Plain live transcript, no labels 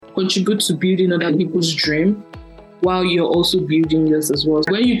contribute to building other people's dream while you're also building yours as well.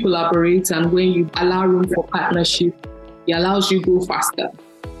 When you collaborate and when you allow room for partnership, it allows you to go faster.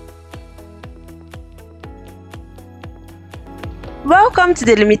 Welcome to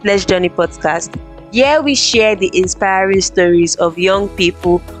the Limitless Journey podcast. Here we share the inspiring stories of young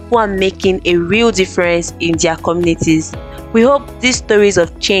people who are making a real difference in their communities. We hope these stories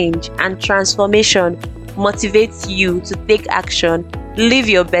of change and transformation motivates you to take action, live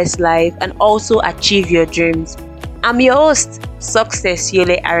your best life, and also achieve your dreams. I'm your host, Success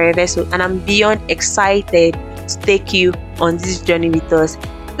Yole Areveso, and I'm beyond excited to take you on this journey with us.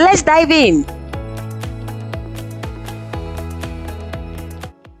 Let's dive in.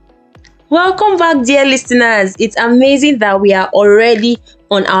 Welcome back, dear listeners. It's amazing that we are already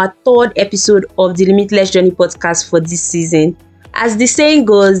on our third episode of the Limitless Journey podcast for this season. As the saying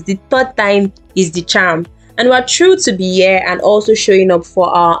goes, the third time is the charm. And we're thrilled to be here and also showing up for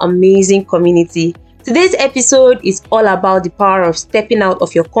our amazing community. Today's episode is all about the power of stepping out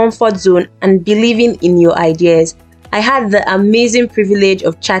of your comfort zone and believing in your ideas. I had the amazing privilege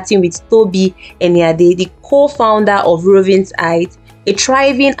of chatting with Tobi and Eyinade, the co-founder of Roving's Heights, a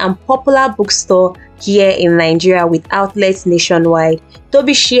thriving and popular bookstore here in Nigeria with outlets nationwide.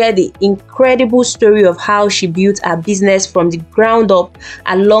 Tobi shared the incredible story of how she built her business from the ground up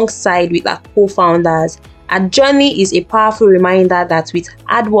alongside with her co-founders. Her journey is a powerful reminder that with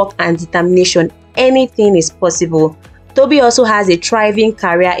hard work and determination, anything is possible. Tobi also has a thriving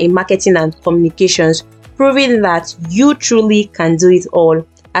career in marketing and communications, proving that you truly can do it all.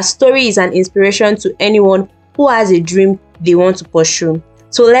 Her story is an inspiration to anyone who has a dream they want to pursue.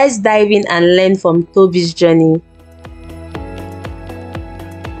 So let's dive in and learn from Tobi's journey.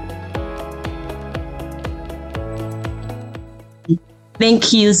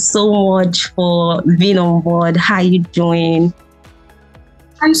 Thank you so much for being on board. How are you doing?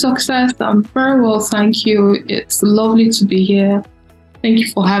 Hi, Success. I'm very well, thank you. It's lovely to be here. Thank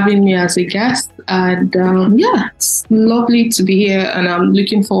you for having me as a guest. And it's lovely to be here. And I'm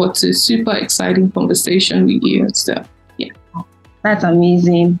looking forward to a super exciting conversation with you. So, yeah. That's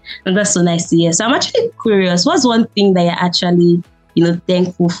amazing. And that's so nice to hear. So I'm actually curious, what's one thing that you're actually,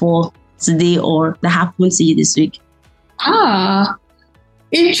 thankful for today or that happened to you this week?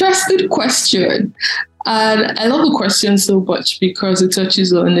 Interesting question. And I love the question so much because it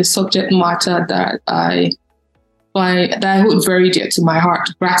touches on a subject matter that I hold very dear to my heart,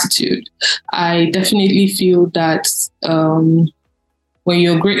 gratitude. I definitely feel that when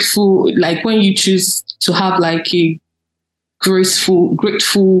you're grateful, like when you choose to have like a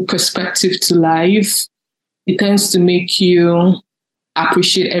grateful perspective to life, it tends to make you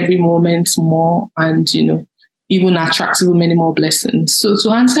appreciate every moment more and, even attract so many more blessings. So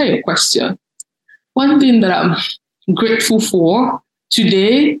to answer your question, one thing that I'm grateful for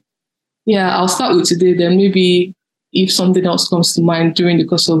today, I'll start with today, then maybe if something else comes to mind during the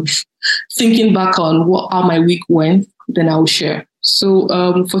course of thinking back on how my week went, then I'll share. So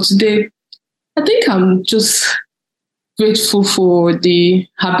for today, I think I'm just grateful for the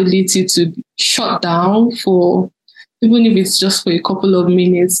ability to shut down for, even if it's just for a couple of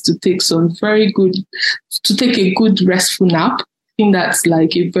minutes, to take a good restful nap. I think that's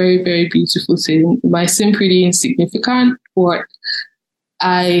like a very, very beautiful thing. It might seem pretty insignificant, but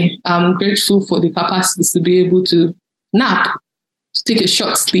I am grateful for the capacity to be able to nap, to take a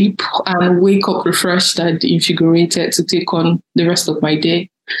short sleep and wake up refreshed and invigorated to take on the rest of my day.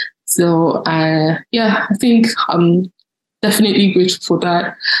 So I think I'm definitely grateful for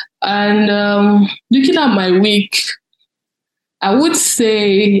that. And looking at my week, I would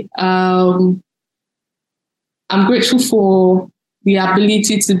say I'm grateful for the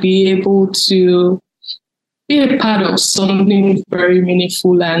ability to be able to be a part of something very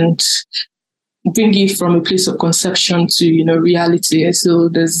meaningful and bring it from a place of conception to, reality. So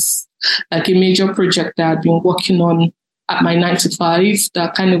there's like a major project that I've been working on at my 9 to 5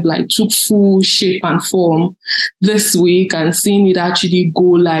 that kind of like took full shape and form this week, and seeing it actually go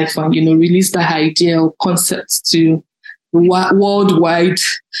live and, release that idea or concept to the worldwide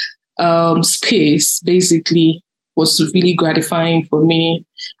space basically was really gratifying for me.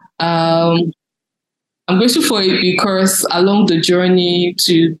 I'm grateful for it because along the journey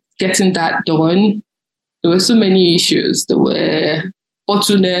to getting that done, there were so many issues. There were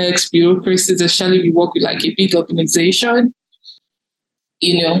bottlenecks, bureaucracies, especially we work with like a big organization,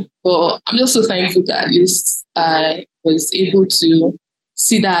 but I'm just so thankful that at least I was able to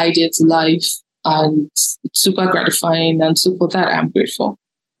see that idea to life, and it's super gratifying. And so for that, I'm grateful.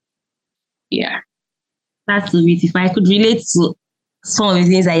 Yeah. That's so beautiful. I could relate to some of the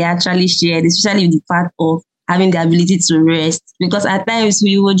things I actually shared, especially with the part of having the ability to rest, because at times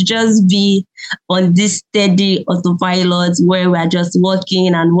we would just be on this steady autopilot where we are just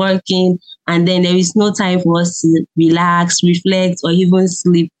working and working, and then there is no time for us to relax, reflect, or even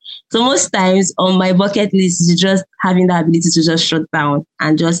sleep. So most times on my bucket list is just having the ability to just shut down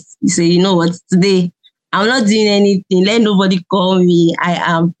and just say, you know what, today I'm not doing anything. Let nobody call me. I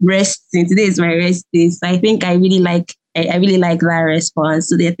am resting. Today is my rest day. So I think I really like that response.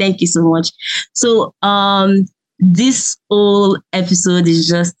 So there, thank you so much. So this whole episode is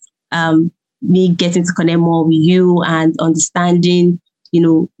just me getting to connect more with you and understanding,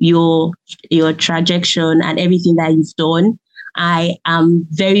 your trajectory and everything that you've done. I am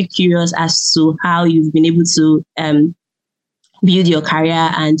very curious as to how you've been able to build your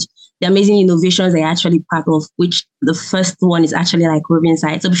career and the amazing innovations that you're actually part of, which the first one is actually like Roving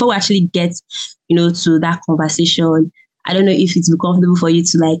Side. So before we actually get, to that conversation, I don't know if it's comfortable for you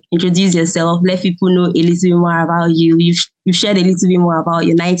to like introduce yourself, let people know a little bit more about you. You've shared a little bit more about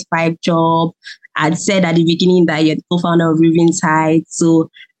your 9 to 5 job and said at the beginning that you're the co-founder of Roving Side. So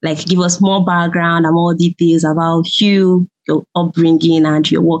like give us more background and more details about you, your upbringing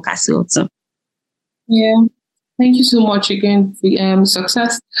and your work as well. So. Yeah. Thank you so much again for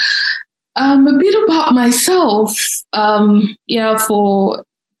success. A bit about myself. For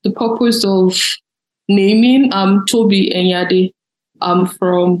the purpose of naming, I'm Tobi Eyinade. I'm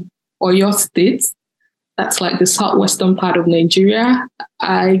from Oyo State. That's like the southwestern part of Nigeria.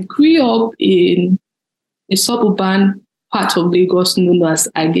 I grew up in a suburban part of Lagos known as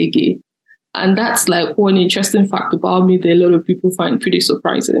Agege. And that's like one interesting fact about me that a lot of people find pretty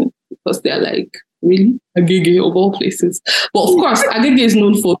surprising because they're like, really? Agege of all places. But of course, Agege is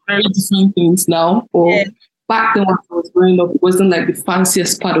known for very different things now. But back then when I was growing up, it wasn't like the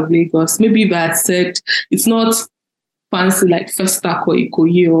fanciest part of Lagos. Maybe if I had said it's not fancy like Festac or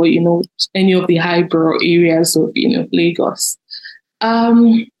Ikoyi or, any of the highbrow areas of, Lagos.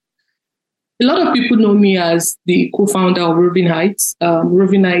 A lot of people know me as the co-founder of Roving Heights.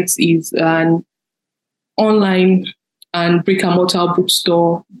 Roving Heights is an online and brick-and-mortar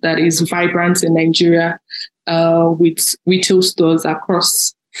bookstore that is vibrant in Nigeria, with retail stores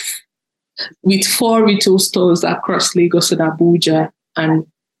with 4 retail stores across Lagos and Abuja and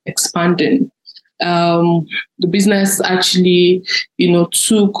expanding. The business actually,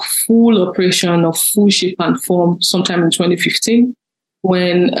 took full operation of full shape and form sometime in 2015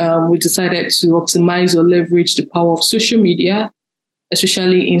 when we decided to optimize or leverage the power of social media,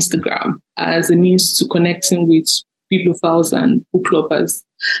 especially Instagram, as a means to connecting with bibliophiles and book lovers.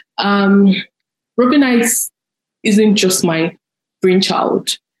 Roving Heights isn't just my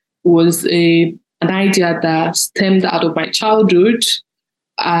brainchild. It was an idea that stemmed out of my childhood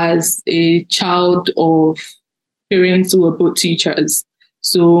as a child of parents who were both teachers.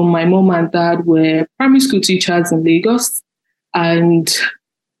 So my mom and dad were primary school teachers in Lagos, and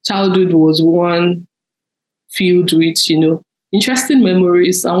childhood was one filled with, interesting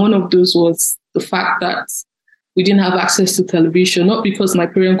memories. And one of those was the fact that we didn't have access to television, not because my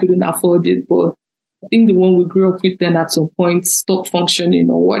parents couldn't afford it, but I think the one we grew up with then at some point stopped functioning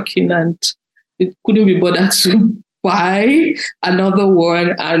or working, and it couldn't be bothered to buy another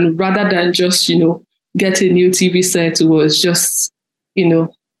one. And rather than just, get a new TV set, it was just, a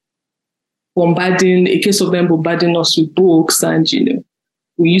case of them bombarding us with books. And,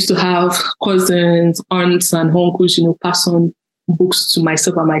 we used to have cousins, aunts, and uncles, pass on books to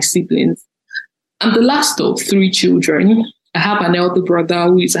myself and my siblings. I'm the last of 3 children. I have an elder brother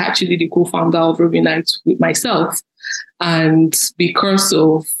who is actually the co-founder of Roving Heights with myself. And because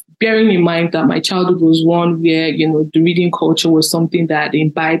of bearing in mind that my childhood was one where, the reading culture was something that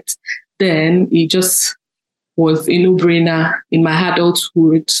imbibed, then it just was a no-brainer in my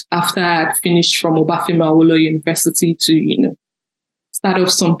adulthood after I had finished from Obafemi Awolowo University to, start off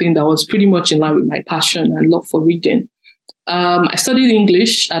something that was pretty much in line with my passion and love for reading. I studied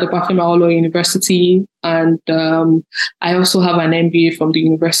English at Obafemi Awolowo University, and I also have an MBA from the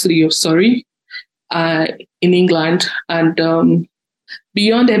University of Surrey in England. And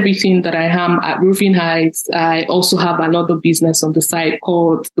beyond everything that I am at Roving Heights, I also have another business on the side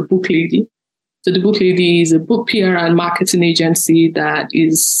called The Book Lady. So The Book Lady is a book PR and marketing agency that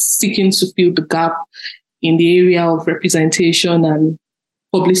is seeking to fill the gap in the area of representation and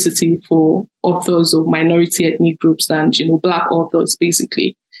publicity for authors of minority ethnic groups and, Black authors,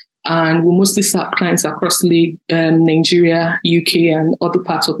 basically. And we mostly serve clients across Nigeria, UK, and other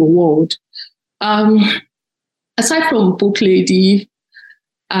parts of the world. Aside from Book Lady,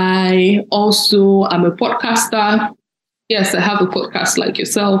 I also am a podcaster. Yes, I have a podcast like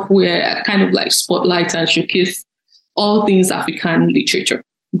yourself where I kind of like spotlight and showcase all things African literature,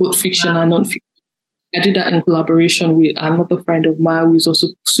 both fiction and non-fiction. I did that in collaboration with another friend of mine who is also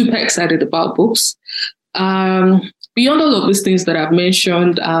super excited about books. Beyond all of these things that I've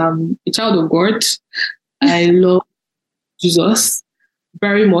mentioned, a child of God. I love Jesus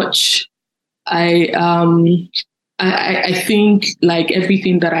very much. I think like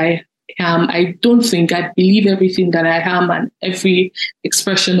everything that I am, I don't think I believe everything that I am, and every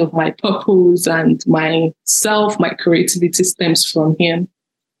expression of my purpose and myself, my creativity stems from him.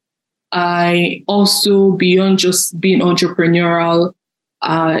 I also, beyond just being entrepreneurial,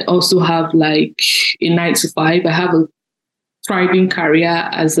 I also have like a 9 to 5. I have a thriving career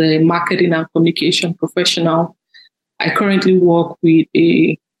as a marketing and communication professional. I currently work with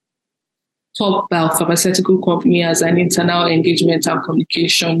a top pharmaceutical company as an internal engagement and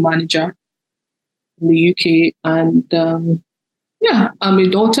communication manager in the UK. And yeah, I'm a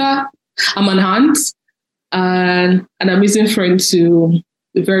daughter, I'm an aunt, and an amazing friend to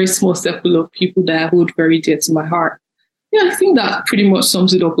a very small circle of people that I hold very dear to my heart. Yeah, I think that pretty much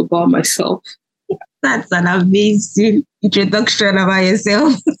sums it up about myself. That's an amazing introduction about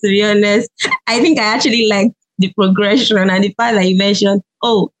yourself, to be honest. I think I actually like the progression and the fact that you mentioned,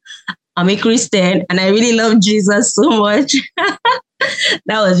 oh, I'm a Christian and I really love Jesus so much.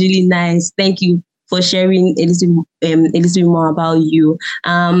 That was really nice. Thank you for sharing a little bit more about you.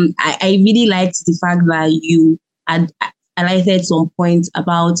 I really liked the fact that you had highlighted some points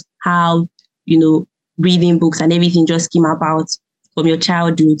about how, reading books and everything just came about from your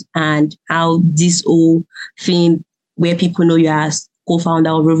childhood, and how this whole thing where people know you as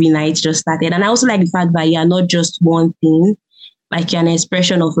co-founder of Roving Nights just started. And I also like the fact that you are not just one thing, like you're an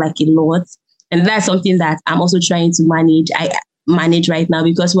expression of like a lot. And that's something that I'm also trying to manage. I manage right now,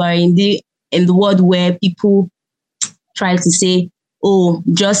 because we're in the world where people try to say, oh,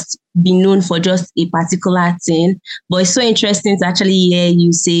 just be known for just a particular thing. But it's so interesting to actually hear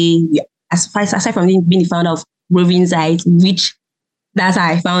you say, aside from being the founder of Roving Nights, which that's how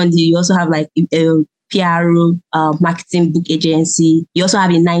I found you. You also have like a PRO, marketing book agency. You also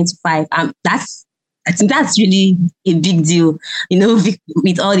have a 9 to 5. I think that's really a big deal,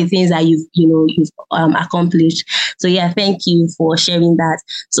 with all the things that you've accomplished. So yeah, thank you for sharing that.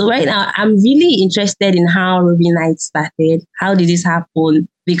 So right now, I'm really interested in how Roving Nights started. How did this happen?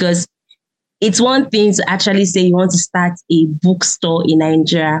 Because it's one thing to actually say you want to start a bookstore in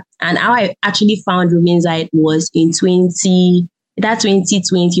Nigeria, and how I actually found Roving Nights was in 2020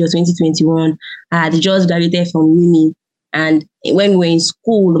 or 2021. I had just graduated from uni. And when we were in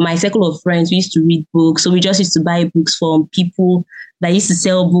school, my circle of friends, we used to read books. So we just used to buy books from people that used to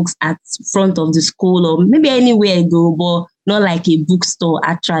sell books at front of the school, or maybe anywhere though, but not like a bookstore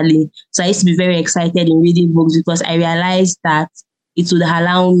actually. So I used to be very excited in reading books, because I realized that it would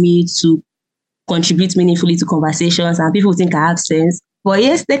allow me to contribute meaningfully to conversations, and people think I have sense. But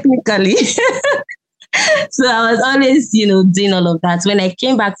yes, technically. So I was always, doing all of that. When I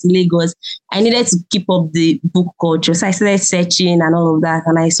came back to Lagos, I needed to keep up the book culture. So I started searching and all of that.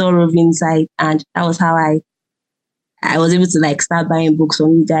 And I saw Roving Nights, and that was how I was able to like start buying books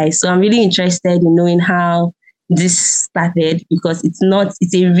from you guys. So I'm really interested in knowing how this started, because it's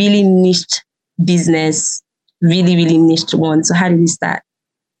a really niche business, really, really niche one. So how did it start?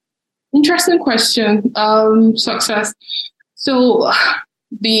 Interesting question. Success. So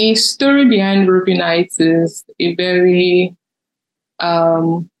the story behind Roving Nights is a very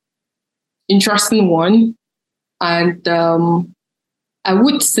interesting one. And I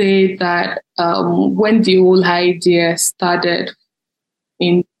would say that when the whole idea started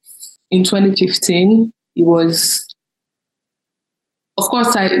in 2015, it was, of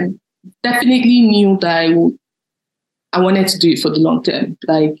course, I definitely knew that I wanted to do it for the long term.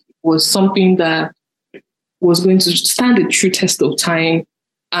 Like, it was something that was going to stand the true test of time.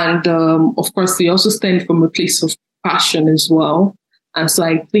 And of course, they also stem from a place of passion as well. And so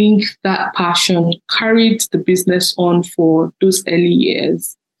I think that passion carried the business on for those early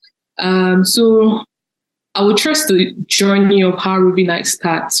years. So I would trust the journey of how Roving Nights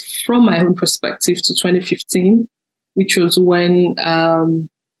starts from my own perspective to 2015, which was when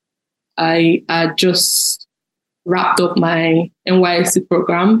I had just wrapped up my NYSC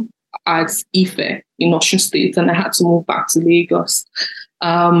program at Ife in Osun State, and I had to move back to Lagos.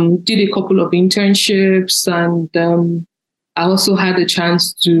 Did a couple of internships, and I also had a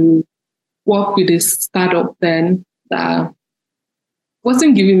chance to work with a startup then that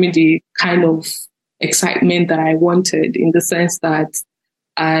wasn't giving me the kind of excitement that I wanted, in the sense that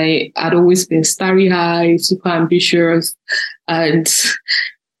I had always been starry-eyed, super ambitious, and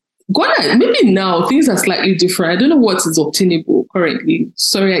maybe now things are slightly different. I don't know what is obtainable currently.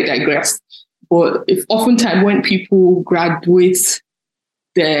 Sorry, I digress. But oftentimes when people graduate,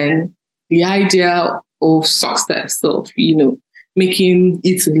 then the idea of success, of, making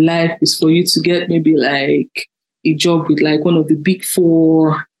it in life is for you to get maybe like a job with like one of the big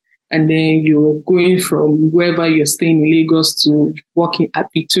four, and then you're going from wherever you're staying in Lagos to working at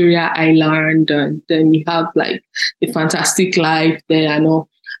Victoria Island, and then you have like a fantastic life there and all.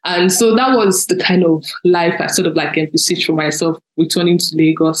 And so that was the kind of life I sort of like envisaged for myself returning to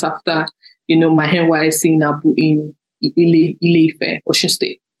Lagos after, my NYSC in Ile-Ife, Osun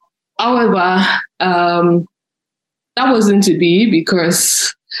State. However, that wasn't to be,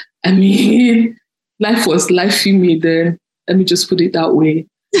 because, life was life for me then. Let me just put it that way.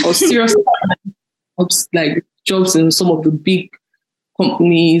 I was seriously like jobs in some of the big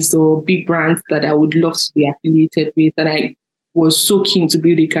companies or big brands that I would love to be affiliated with. And I was so keen to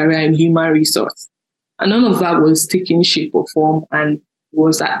build a career in human resource. And none of that was taking shape or form. And it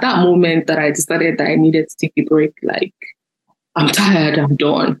was at that moment that I decided that I needed to take a break. Like, I'm tired, I'm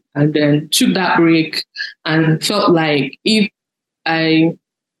done. And then took that break and felt like if I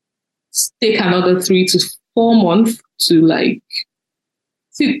take another 3 to 4 months to like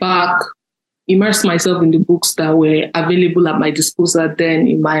sit back, immerse myself in the books that were available at my disposal then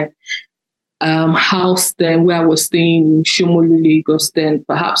in my house then where I was staying in Shomolu, Lagos, then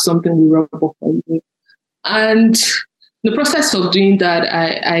perhaps something will rub off on me. And in the process of doing that,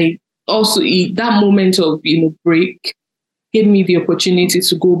 I also, that moment of, break gave me the opportunity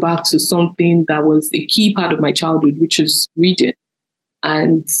to go back to something that was a key part of my childhood, which is reading.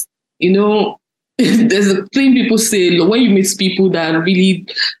 And, there's a thing people say, when you meet people that really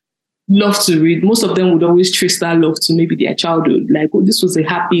love to read, most of them would always trace that love to maybe their childhood. Like, oh, this was a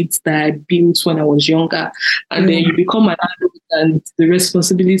habit that I built when I was younger. And then you become an adult, and the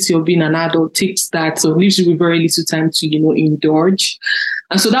responsibility of being an adult takes that. So it leaves you with very little time to, indulge.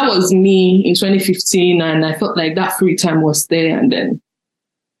 And so that was me in 2015. And I felt like that free time was there. And then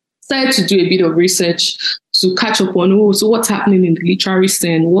started to do a bit of research to catch up on, so what's happening in the literary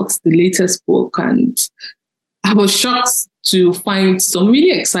scene? What's the latest book? And I was shocked to find some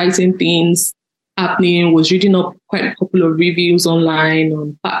really exciting things happening. Was reading up quite a couple of reviews online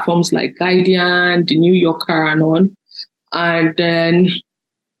on platforms like Guardian, The New Yorker, and on. And then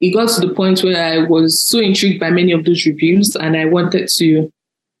it got to the point where I was so intrigued by many of those reviews, and I wanted to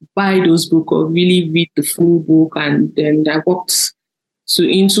buy those books or really read the full book. And then I walked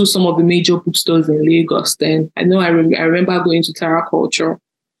into some of the major bookstores in Lagos. Then I remember going to Terra Culture,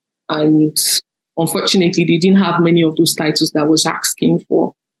 and unfortunately, they didn't have many of those titles that I was asking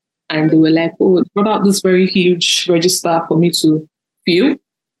for. And they were like, oh, they brought out this very huge register for me to fill.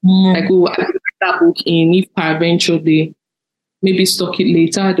 Like, oh, I put that book in. If peradventure they maybe stock it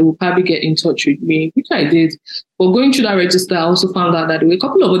later, they will probably get in touch with me, which I did. But going through that register, I also found out that there were a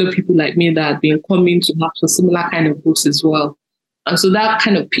couple of other people like me that had been coming to have a similar kind of books as well. And so that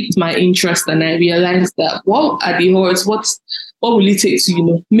kind of piqued my interest, and I realized that, what are the odds? What will it take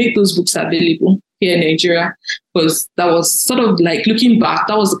to, make those books available here in Nigeria? Because that was sort of like, looking back,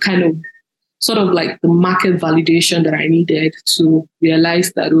 that was the kind of sort of like the market validation that I needed to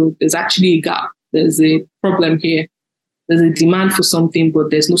realize that, oh, there's actually a gap. There's a problem here. There's a demand for something,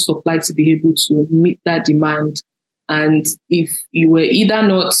 but there's no supply to be able to meet that demand. And if you were either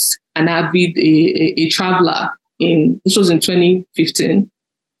not an avid a traveler, this was in 2015,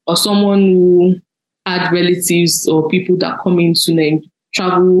 or someone who had relatives or people that come in to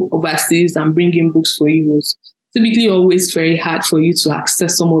travel overseas and bring in books for you, was typically always very hard for you to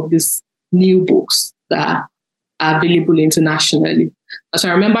access some of these new books that are available internationally. So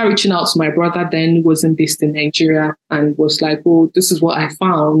I remember reaching out to my brother then, who wasn't based in Nigeria, and was like, oh, this is what I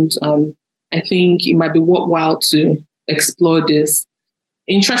found. I think it might be worthwhile to explore this.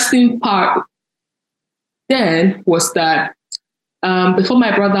 Interesting part then was that before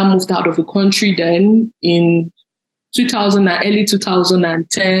my brother moved out of the country then, in early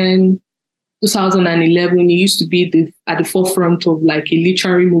 2010, 2011, he used to be at the forefront of like a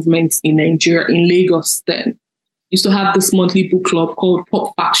literary movement in Nigeria, in Lagos then. Used to have this monthly book club called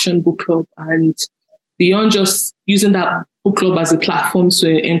Pop Faction Book Club. And beyond just using that book club as a platform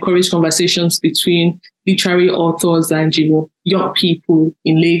to encourage conversations between literary authors and, young people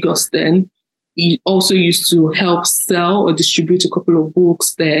in Lagos then, he also used to help sell or distribute a couple of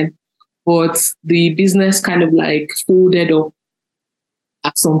books there. But the business kind of like folded up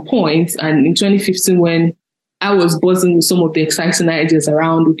at some point. And in 2015, when I was buzzing with some of the exciting ideas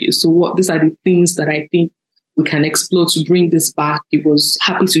around, okay, so these are the things that I think we can explore to bring this back. He was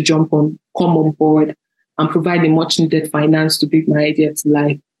happy to come on board and provide the much needed finance to bring my idea to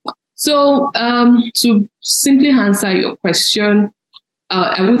life. So to simply answer your question,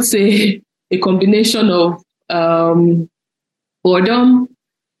 I would say a combination of boredom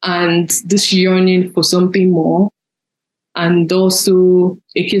and this yearning for something more, and also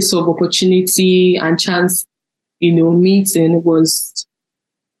a case of opportunity and chance, meeting was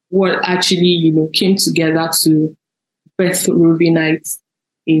what actually, came together to birth Roving Nights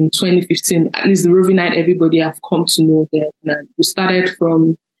in 2015. At least the Roving Night everybody have come to know them. And we started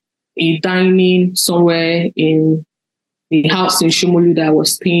from a dining somewhere in the house in Shomolu that I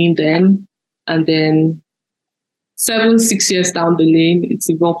was staying then. And then 6 years down the lane, it's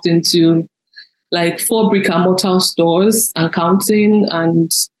evolved into like 4 brick and mortar stores and counting,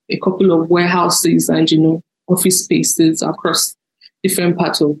 and a couple of warehouses and, office spaces across different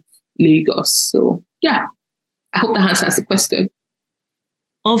parts of Lagos. So yeah, I hope that answers the question.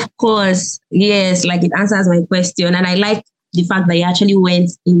 Of course, yes, like it answers my question. And I like the fact that you actually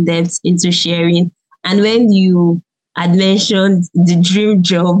went in depth into sharing. And when you had mentioned the dream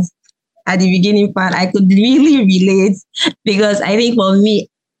job at the beginning part, I could really relate, because I think for me,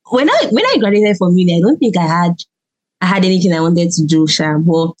 when I graduated from uni, I don't think I had anything I wanted to do, Sham.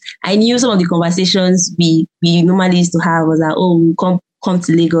 But I knew some of the conversations we normally used to have was that, oh, we'll come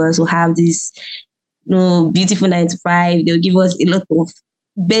to Lagos, we'll have this beautiful 9 to 5. They'll give us a lot of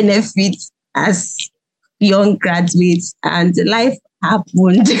benefits as young graduates, and life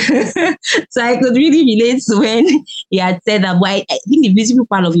happened. So I could really relate to when he had said that. But I think the beautiful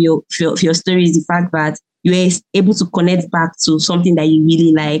part of your story is the fact that you were able to connect back to something that you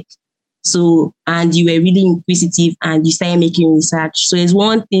really like. So, and you were really inquisitive and you started making research. So it's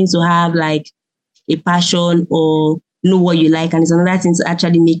one thing to have like a passion or know what you like, and it's another thing to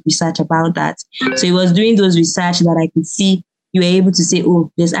actually make research about that. So it was doing those research that I could see you were able to say, oh,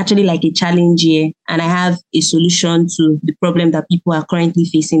 there's actually like a challenge here, and I have a solution to the problem that people are currently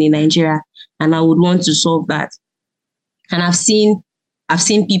facing in Nigeria, and I would want to solve that. And I've seen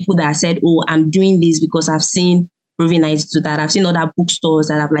people that said, oh, I'm doing this because I've seen Roving Nights do that. I've seen other bookstores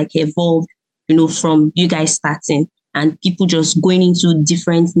that have like evolved, from you guys starting, and people just going into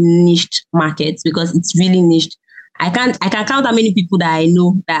different niched markets, because it's really niched. I can count how many people that I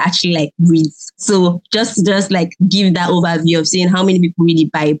know that actually like reads. So just like give that overview of saying how many people really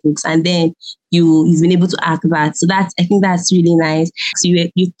buy books, and then you've been able to act that. So I think that's really nice. So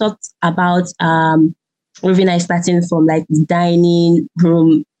you talked about Roving Nights starting from like the dining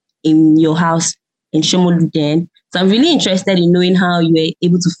room in your house in Shomolu then. So I'm really interested in knowing how you were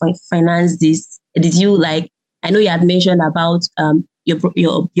able to finance this. Did you I know you had mentioned about your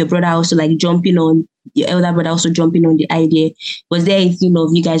brother also like jumping on, your elder brother also jumping on the idea. Was there a thing of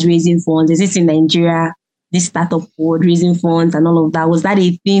you guys raising funds? Is this in Nigeria, this startup world, raising funds and all of that? Was that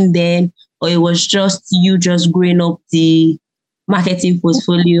a thing then, or it was just you just growing up the marketing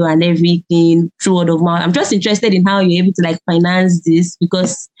portfolio and everything through word of mouth? I'm just interested in how you're able to like finance this,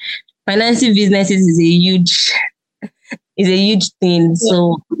 because financing businesses is a huge thing. Yeah.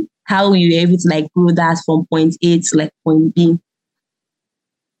 So how you were able to like grow that from point A to like point B?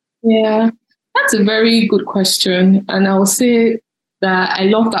 Yeah, that's a very good question. And I will say that I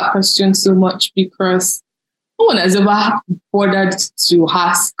love that question so much because no one has ever bothered to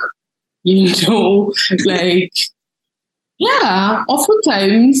ask, like, yeah,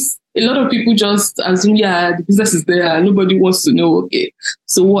 oftentimes a lot of people just assume, yeah, the business is there. Nobody wants to know, okay,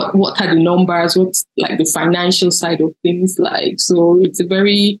 so what are the numbers? What's like the financial side of things like? So it's a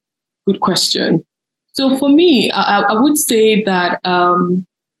very good question. So for me, I would say that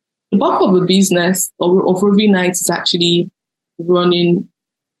the bulk of the business of Roving Nights is actually running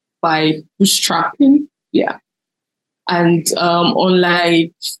by bootstrapping. Yeah. And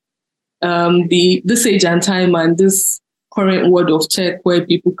unlike this age and time and this current world of tech where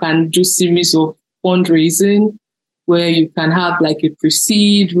people can do series of fundraising, where you can have like a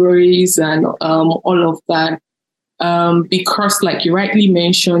pre-seed raise and all of that. Because like you rightly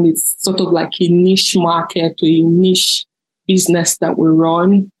mentioned, it's sort of like a niche market or a niche business that we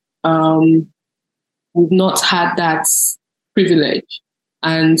run. We've not had that privilege.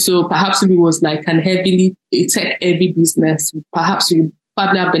 And so perhaps if it was like a tech-heavy business, perhaps we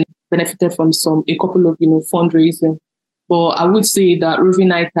probably have benefited from a couple of, fundraising. But I would say that Roving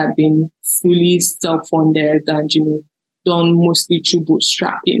Night had been fully self-funded and, done mostly through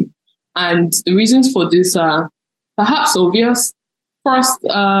bootstrapping. And the reasons for this are perhaps obvious. First,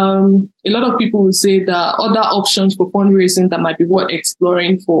 a lot of people would say that other options for fundraising that might be worth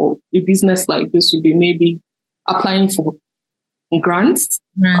exploring for a business like this would be maybe applying for grants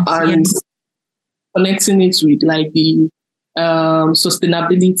and connecting it with like the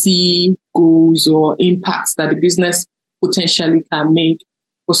sustainability goals or impacts that the business potentially can make.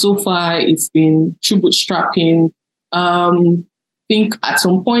 But so far, it's been through bootstrapping. I think at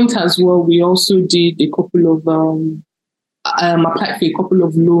some point as well, we also did a couple of applied for a couple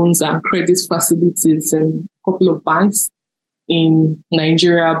of loans and credit facilities and a couple of banks in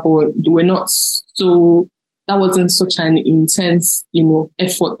Nigeria, but they were not so. That wasn't such an intense,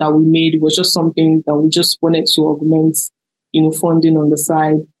 effort that we made. It was just something that we just wanted to augment, funding on the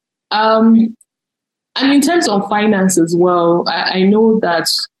side. And in terms of finance as well, I know that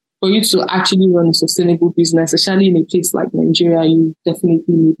for you to actually run a sustainable business, especially in a place like Nigeria, you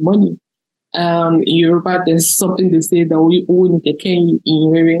definitely need money. In Yoruba, there's something they say that we own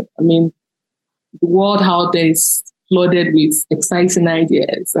in area. I mean, the world out there is flooded with exciting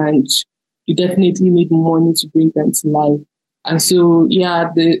ideas, and you definitely need money to bring them to life. And so,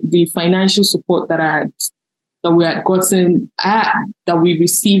 yeah, the financial support that we had gotten, that we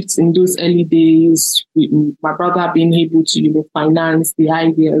received in those early days, with my brother being able to, finance the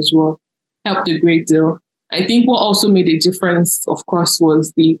idea as well, helped a great deal. I think what also made a difference, of course,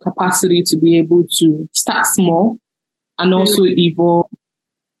 was the capacity to be able to start small and also evolve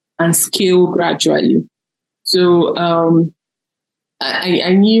and scale gradually. So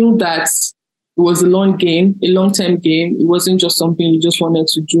I knew that it was a long-term game. It wasn't just something you just wanted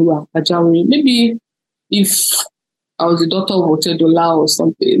to do at January. Maybe if I was the daughter of Otedola or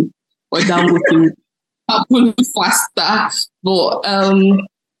something, or that would happen faster. But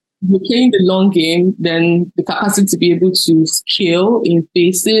you're playing the long game, then the capacity to be able to scale in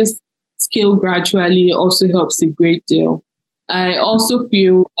phases, scale gradually also helps a great deal. I also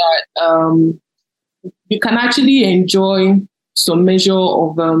feel that you can actually enjoy some measure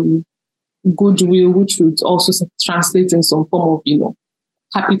of goodwill, which would also translate in some form of,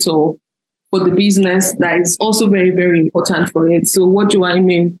 capital for the business that is also very, very important for it. So what do I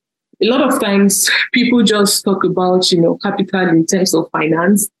mean? A lot of times people just talk about, capital in terms of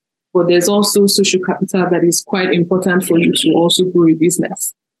finance, but there's also social capital that is quite important for you to also grow a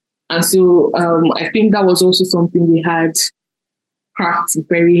business. And so I think that was also something we had cracked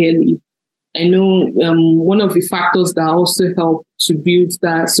very early. I know one of the factors that also helped to build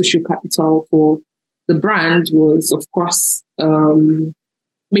that social capital for the brand was, of course,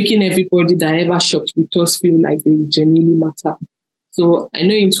 making everybody that ever shopped with us feel like they genuinely matter. So I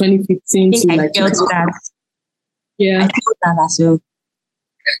know in 2015 to like... Yeah. I felt that as well.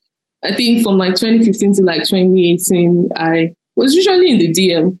 I think from like 2015 to like 2018, I was usually in the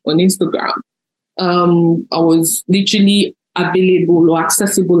DM on Instagram. I was literally available or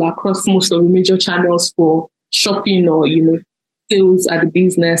accessible across most of the major channels for shopping or, sales at the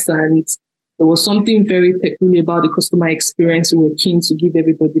business. And there was something very peculiar about the customer experience. We were keen to give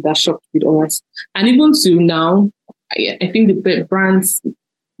everybody that shopped with us. And even to now, I think the brands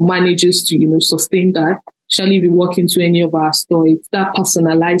manages to, sustain that. Especially if you walk into any of our stores, it's that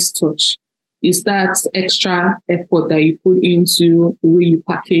personalized touch. It's that extra effort that you put into the way you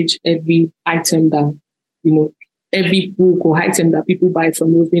package every item that, every book or item that people buy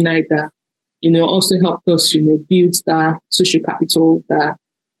from Eyinade that, also helped us, build that social capital that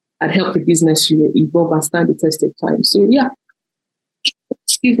had helped the business, evolve and stand the test of time. So yeah,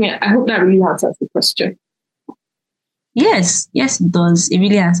 excuse me. I hope that really answers the question. Yes, it does. It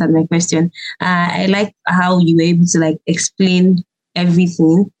really answered my question. I like how you were able to explain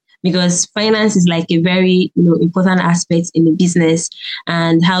everything, because finance is a very important aspect in the business,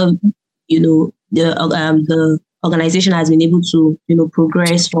 and how the organization has been able to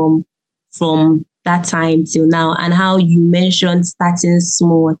progress from that time till now, and how you mentioned starting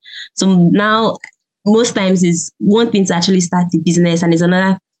small. So now most times it's one thing to actually start the business, and it's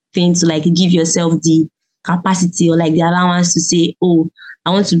another thing to give yourself the capacity or the allowance to say, oh,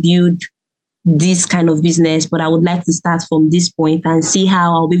 I want to build this kind of business, but I would like to start from this point and see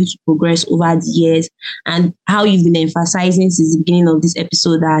how I'll be able to progress over the years. And how you've been emphasizing since the beginning of this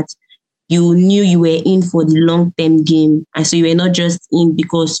episode that you knew you were in for the long-term game. And so you were not just in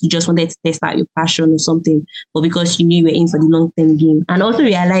because you just wanted to test out your passion or something, but because you knew you were in for the long-term game. And also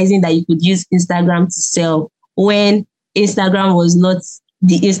realizing that you could use Instagram to sell when Instagram was not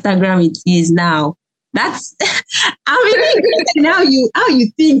the Instagram it is now. That's I'm really interested in how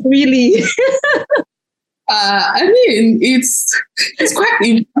you think, really. I mean, it's quite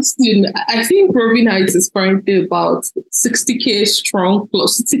interesting. I think Robin is currently about 60K strong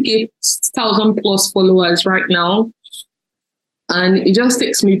plus 60,000 plus followers right now. And it just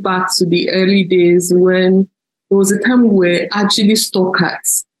takes me back to the early days when there was a time where actually stuck at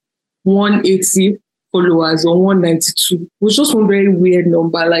 180 followers or 192. It was just one very weird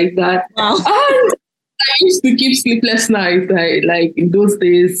number like that. Wow. And I used to keep sleepless nights like in those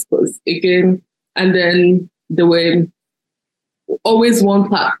days, because again, and then there were always one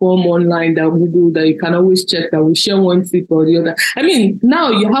platform online that Google that you can always check that we share one tip or the other. I mean, now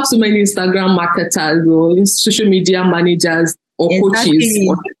you have so many Instagram marketers or social media managers or coaches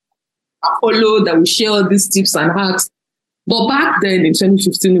or follow that we share all these tips and hacks. But back then in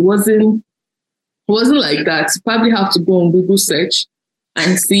 2015, it wasn't like that. You probably have to go on Google search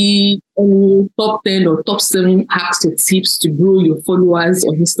and see top 10 or top 7 hacks or tips to grow your followers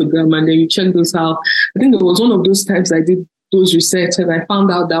on Instagram. And then you check those out. I think it was one of those times I did those research and I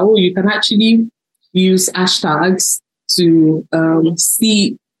found out that, you can actually use hashtags to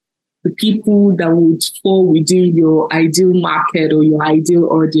see the people that would fall within your ideal market or your ideal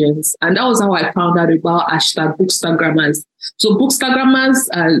audience. And that was how I found out about hashtag Bookstagrammers. So Bookstagrammers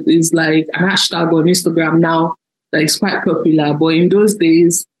is like an hashtag on Instagram now that is quite popular. But in those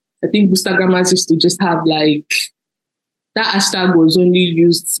days, I think Bookstagrammers used to just have like, that hashtag was only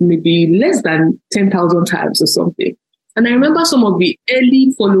used maybe less than 10,000 times or something. And I remember some of the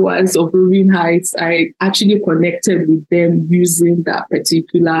early followers of Roving Heights, I actually connected with them using that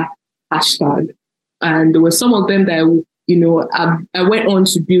particular hashtag. And there were some of them that, I went on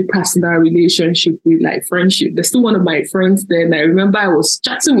to build personal relationship with, like friendship. There's still one of my friends there. And I remember I was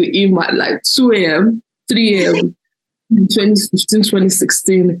chatting with him at like 2 a.m., 3 a.m. in 2015,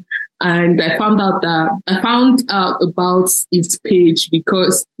 2016. And I found out about his page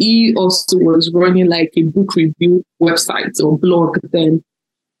because he also was running like a book review website or blog then.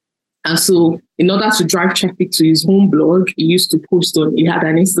 And so in order to drive traffic to his home blog, he had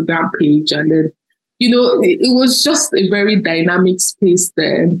an Instagram page. And then, it was just a very dynamic space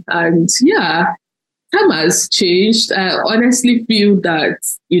then. And yeah, time has changed. I honestly feel that,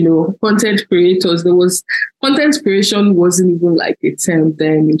 content creation wasn't even like a term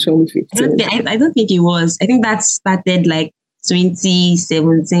then in 2015. I don't think it was. I think that started like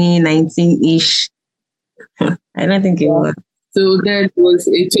 2017, 19-ish. I don't think it was. So then it was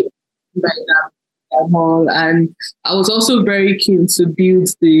a change like that. And I was also very keen to build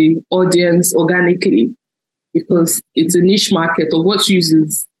the audience organically because it's a niche market of what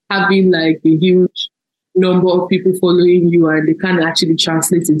uses having like a huge number of people following you and they can actually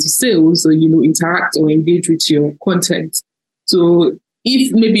translate into sales or, interact or engage with your content. So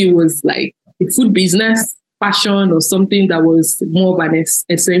if maybe it was like a food business, fashion or something that was more of an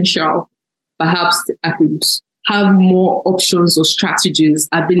essential, perhaps I could have more options or strategies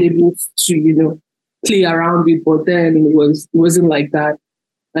available to, play around with, but then it wasn't like that.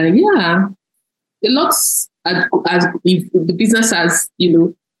 And yeah, a lot as if the business has,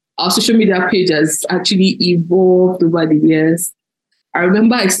 our social media page has actually evolved over the years. I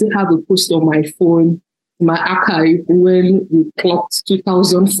remember I still have a post on my phone, my archive, when we clocked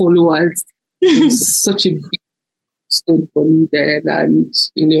 2,000 followers. It was such a big stone for me then.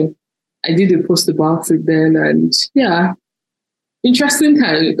 And, I did a post about it then. And yeah, interesting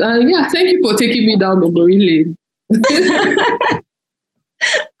time. Thank you for taking me down memory lane.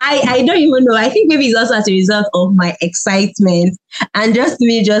 I don't even know. I think maybe it's also as a result of my excitement and just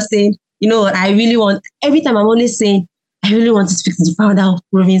me just saying, I really want, every time I'm always saying, I really want to speak to the founder of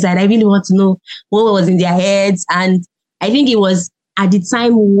Roving Heights. I really want to know what was in their heads. And I think it was at the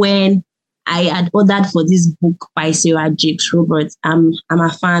time when I had ordered for this book by Sarah Jakes Roberts. I'm a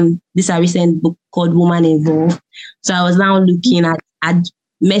fan. This is a recent book called Woman Involved. So I was now looking at, I'd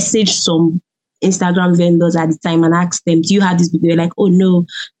messaged some Instagram vendors at the time and asked them, do you have this book? They were like, oh no,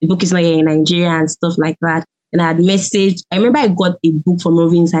 the book is not here in Nigeria and stuff like that. And I had messaged, I remember I got a book from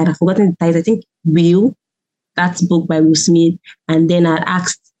Roving Heights. I've forgotten the title. I think Will, that book by Will Smith. And then I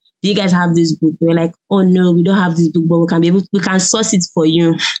asked, do you guys have this book? They were like, oh no, we don't have this book, but we can source it for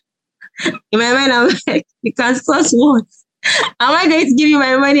you. In my mind, I'm like, you can source what? Am I going to give you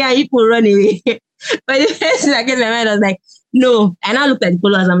my money and you will run away? But the first thing I get in my mind, I was like, no. And I looked at the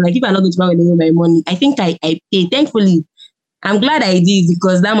followers. I'm like, if I'm not going to run away with my money, I think I paid. Thankfully, I'm glad I did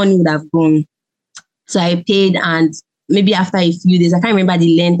because that money would have gone. So I paid, and maybe after a few days, I can't remember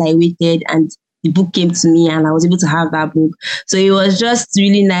the length I waited, and the book came to me and I was able to have that book. So it was just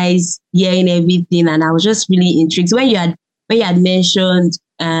really nice hearing everything. And I was just really intrigued. When you had mentioned,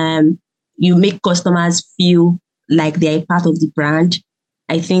 you make customers feel like they're part of the brand.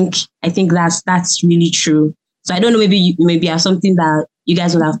 I think that's really true. So I don't know, maybe you have something that you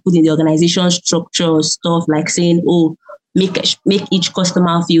guys would have put in the organization structure or stuff like saying, oh, make each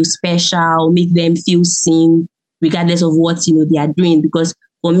customer feel special, make them feel seen, regardless of what they are doing. Because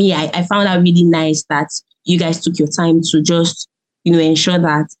for me, I found that really nice that you guys took your time to just ensure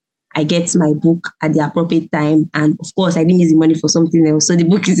that I get my book at the appropriate time. And of course, I didn't use the money for something else. So the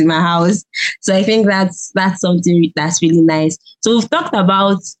book is in my house. So I think that's something that's really nice. So we've talked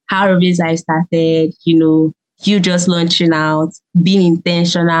about how Roving Heights started, you just launching out, being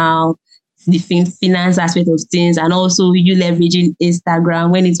intentional, the finance aspect of things, and also you leveraging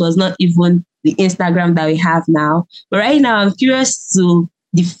Instagram when it was not even the Instagram that we have now. But right now, I'm curious to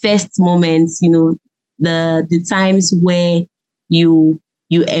the first moments, the times where you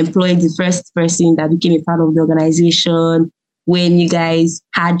employed the first person that became a part of the organization, when you guys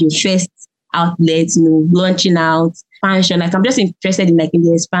had your first outlet, launching out, expansion. Like, I'm just interested in in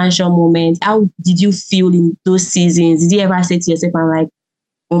the expansion moment. How did you feel in those seasons? Did you ever say to yourself, I'm like,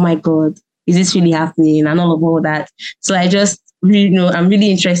 oh my God, is this really happening? And all that. So I just really I'm really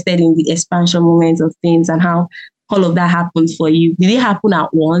interested in the expansion moments of things and how all of that happened for you. Did it happen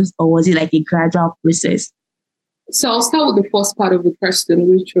at once, or was it like a gradual process? So I'll start with the first part of the question,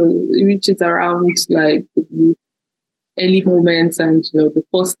 which is around like the early moments and the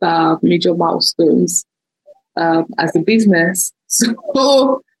first major milestones as a business.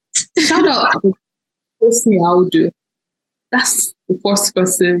 So shout out to Eyinade. That's the first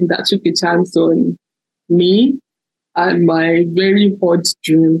person that took a chance on me and my very hot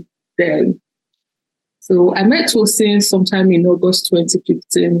dream then. So I met Tosin sometime in August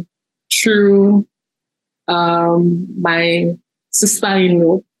 2015 through my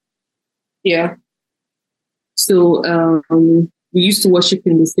sister-in-law. Yeah. So we used to worship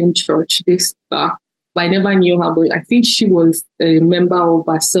in the same church. But I never knew her, but I think she was a member of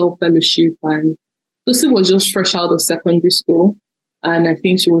our cell fellowship, and Tosin was just fresh out of secondary school, and I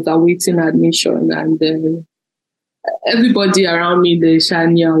think she was awaiting admission. And then everybody around me, the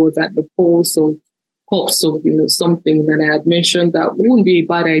Shania, was at the pulse of something. And I had mentioned that it wouldn't be a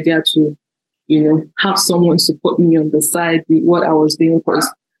bad idea to, have someone support me on the side with what I was doing, because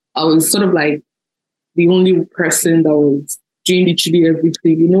I was sort of like the only person that was doing literally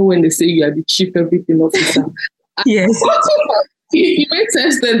everything. When they say you are the chief everything officer. Yes. It made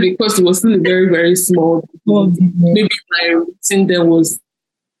sense then because it was still very, very small. Maybe my routine then was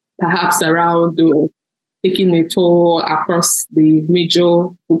perhaps around taking a tour across the major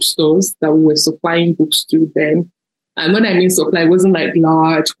bookstores that we were supplying books to then. And when I mean supply, it wasn't like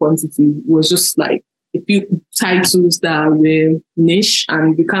large quantity. It was just like a few titles that were niche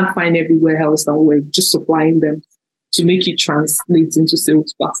and we can't find everywhere else, and we're just supplying them to make it translate into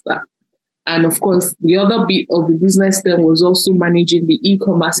sales faster. And of course, the other bit of the business then was also managing the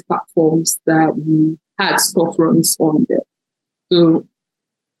e-commerce platforms that we had storefronts on there. So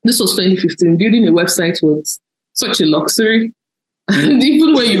this was 2015. Building a website was such a luxury. And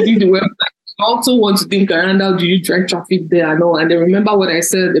even when you build the website, you also want to think around how do you drive traffic there and all. And then remember what I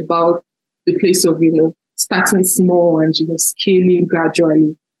said about the place of, starting small and, scaling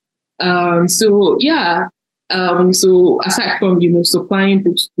gradually. So aside from, supplying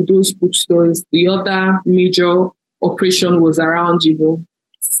books to those bookstores, the other major operation was around,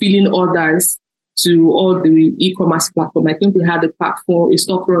 filling orders to all the e-commerce platform. I think we had a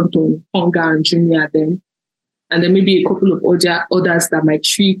storefront on Hunger and Junior then. And then maybe a couple of others that might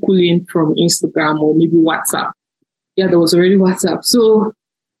trickle in from Instagram or maybe WhatsApp. Yeah, there was already WhatsApp. So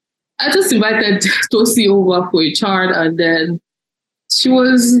I just invited Tosi over for a chat, and then she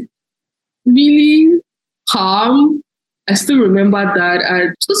was really calm. I still remember that.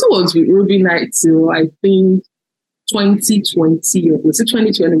 And Tosi was with Ruby Night till I think 2020 or was it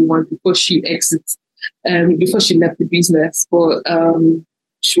 2021 before she before she left the business. But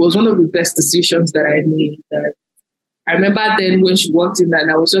she was one of the best decisions that I made. I remember then when she walked in and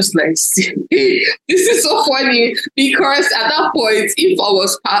I was just like, this is so funny, because at that point, if I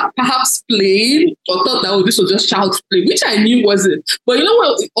was perhaps playing or thought that this was just child's play, which I knew wasn't, but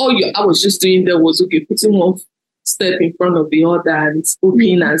what I was just doing there was, putting one step in front of the other and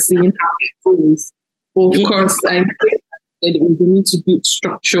hoping and seeing how it goes. But of course, I think that we need to build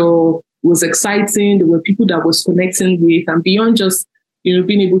structure. It was exciting. There were people that was connecting with, and beyond just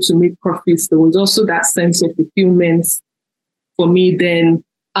being able to make profits, there was also that sense of fulfillment for me then,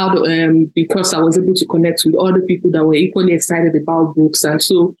 because I was able to connect with other people that were equally excited about books. And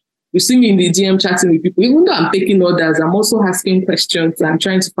so you see me in the DM chatting with people, even though I'm taking orders, I'm also asking questions. I'm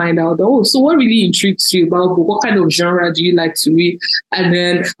trying to find out, so what really intrigues you about book? What kind of genre do you like to read? And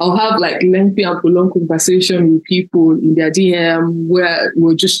then I'll have like lengthy and prolonged conversation with people in their DM where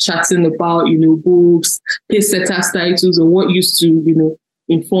we're just chatting about, books, pace setters titles, or what used to,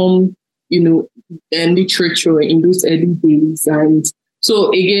 inform, and literature in those early days. And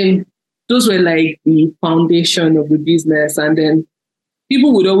so again, those were like the foundation of the business. And then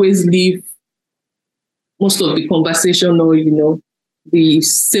people would always leave most of the conversation or, the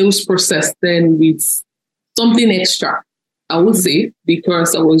sales process then with something extra, I would say,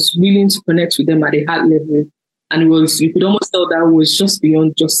 because I was willing to connect with them at a high level. And you could almost tell that was just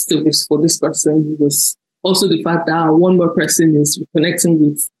beyond just service for this person. It was also the fact that one more person is connecting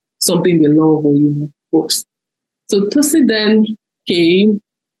with something they love or, books. So Tosi then came,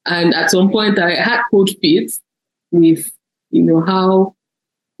 and at some point I had cold feet with, how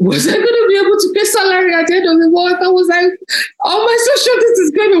was I going to be able to pay salary at the end of the month? I was like, oh, my so sure this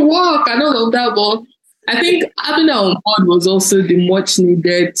is going to work and all of that. But I think having that on board was also the much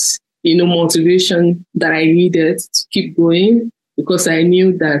needed, motivation that I needed to keep going, because I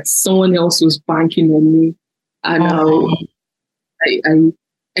knew that someone else was banking on me. And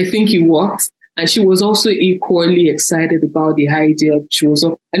I think it worked. And she was also equally excited about the idea.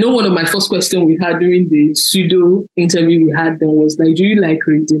 I know one of my first questions we had during the pseudo interview we had then was like, do you like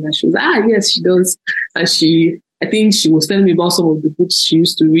reading? And she was like, yes, she does. And I think she was telling me about some of the books she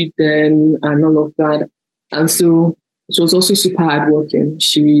used to read then and all of that. And so she was also super hardworking.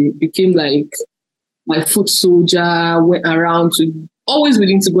 She became like my foot soldier, went around to always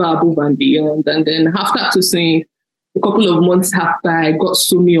willing to go above and beyond. And then after to saying, a couple of months after, I got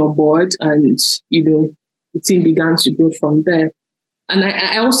Sumi on board, and the team began to grow from there. And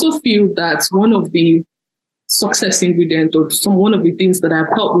I also feel that one of the success ingredients, or one of the things that have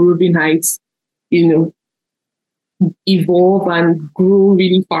helped Ruby Heights, evolve and grow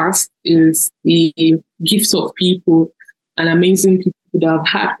really fast is the gifts of people and amazing people that have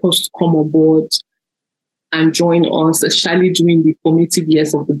had us to come on board and join us, especially during the formative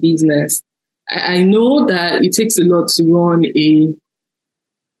years of the business. I know that it takes a lot to run a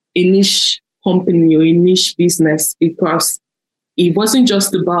niche company or a niche business, because it wasn't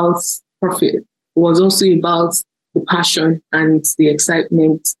just about profit. It was also about the passion and the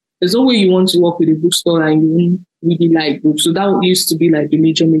excitement. There's no way you want to work with a bookstore and you really like books. So that used to be like the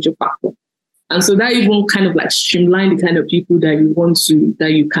major factor. And so that even kind of like streamlined the kind of people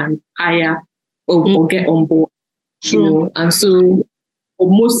that you can hire or get on board. True. And so for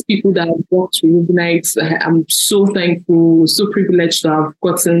most people that have worked with Ruby Heights, I'm so thankful, so privileged to have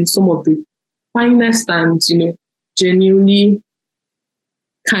gotten some of the finest and, genuinely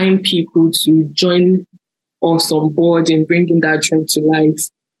kind people to join us on board in bringing that dream to life.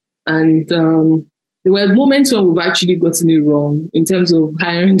 And there were moments when we've actually gotten it wrong in terms of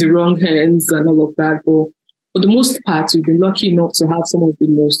hiring the wrong hands and all of that. But for the most part, we've been lucky enough to have some of the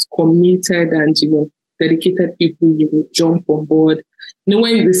most committed and, dedicated people, jump on board.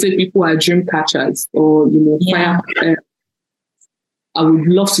 When they say people are dream catchers or, fire, I would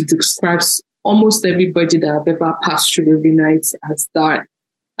love to describe almost everybody that I've ever passed through Ruby Heights as that.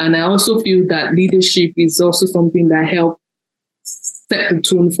 And I also feel that leadership is also something that helps set the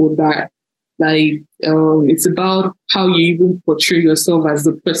tone for that. Like, it's about how you even portray yourself as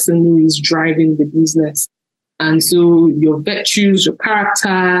the person who is driving the business. And so your virtues, your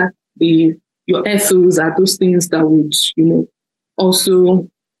character, your ethos are those things that would, also,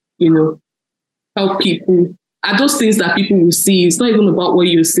 help people. Are those things that people will see. It's not even about what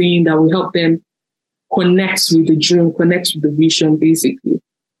you're saying that will help them connect with the dream, connect with the vision, basically.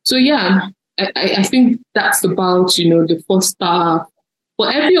 So yeah, I think that's about, the first star.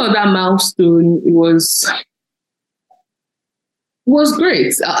 For every other milestone, it was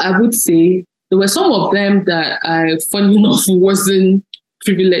great. I would say there were some of them that I, funny enough, wasn't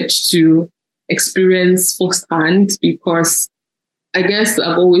privileged to experience firsthand, because I guess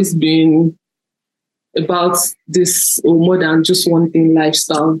I've always been about this or more than just one thing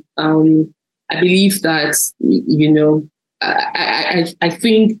lifestyle. I believe that, I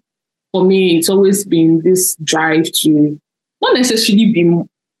think for me, it's always been this drive to not necessarily be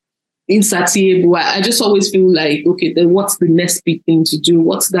insatiable. I just always feel like, okay, then what's the next big thing to do?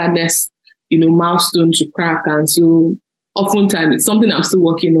 What's that next, milestone to crack? And so oftentimes it's something I'm still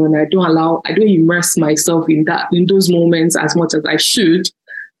working on. I don't immerse myself in those moments as much as I should.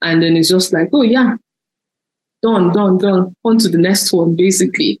 And then it's just like, oh yeah, done, on to the next one,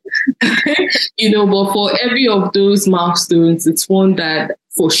 basically. But for every of those milestones, it's one that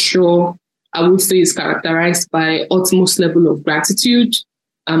for sure I would say is characterized by utmost level of gratitude.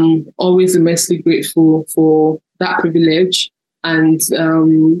 I'm always immensely grateful for that privilege. And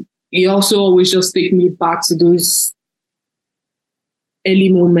it also always just takes me back to those early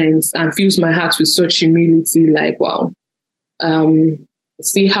moments and fills my heart with such humility, like, wow,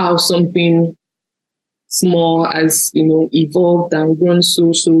 see how something small has, evolved and grown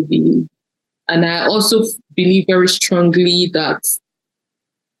so big. And I also believe very strongly that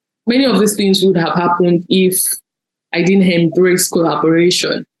many of these things would have happened if I didn't embrace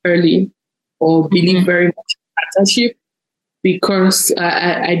collaboration early or believe very much in partnership, because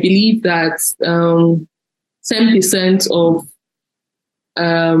I believe that 10% of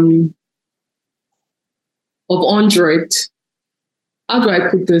 100 how do I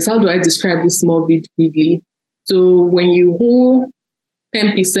put this? How do I describe this more vividly? So when you hold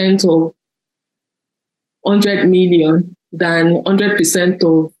 10% of 100 million than 100%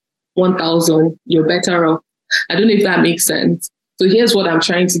 of 1,000, you're better off. I don't know if that makes sense. So here's what I'm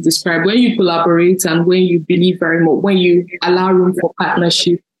trying to describe. When you collaborate and when you believe very much, when you allow room for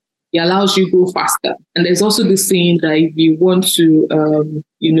partnership, it allows you to go faster. And there's also this saying that if you want to,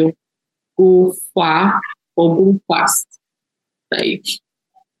 go far or go fast, like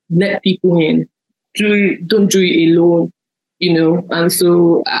let people in. Don't do it alone, And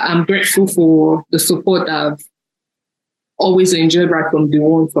so I'm grateful for the support I've always enjoyed right from the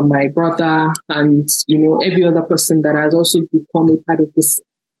one from my brother and, every other person that has also become a part of this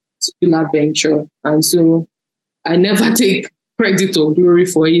particular venture. And so I never take credit or glory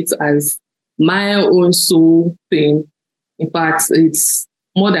for it as my own sole thing. In fact, it's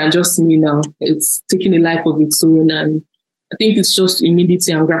more than just me now. It's taking a life of its own. And I think it's just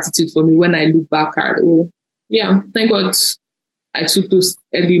humility and gratitude for me when I look back at it. Yeah, thank God I took those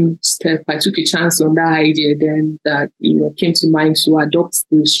early steps. I took a chance on that idea then that, came to mind to adopt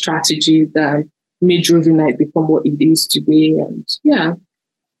the strategy that made Rovinite become what it is today. And yeah.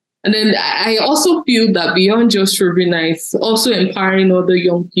 And then I also feel that beyond just Rovinite, also empowering other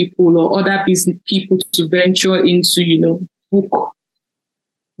young people or other business people to venture into, book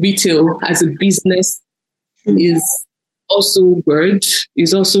retail as a business is also good.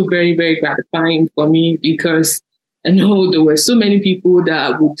 Is also very, very gratifying for me because I know there were so many people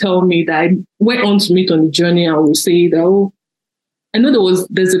that would tell me that I went on to meet on the journey and would say that, I know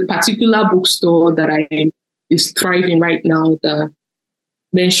there's a particular bookstore that is thriving right now that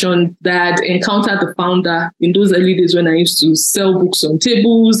mentioned that encountered the founder in those early days when I used to sell books on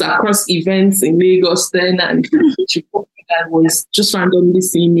tables across events in Lagos then, and she that was just randomly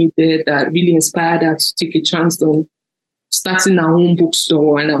seeing me there that really inspired her to take a chance on starting her own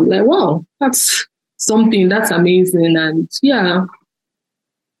bookstore. And I'm like, wow, that's something that's amazing. And yeah,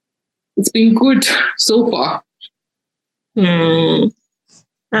 it's been good so far.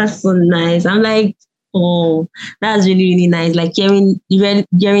 That's so nice. I'm like, oh, that's really, really nice. Like hearing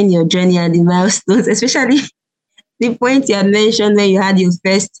your journey and the milestones, especially the point you had mentioned when you had your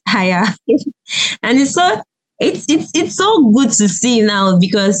first hire. And it's so good to see now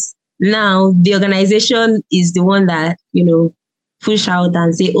because now the organization is the one that, push out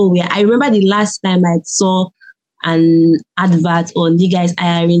and say, oh, yeah, I remember the last time I saw an advert on you guys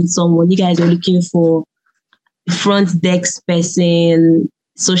hiring someone, you guys were looking for front desk person,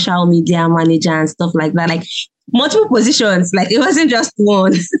 social media manager and stuff like that. Like multiple positions, like it wasn't just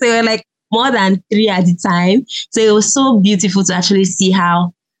one. So they were like more than 3 at the time. So it was so beautiful to actually see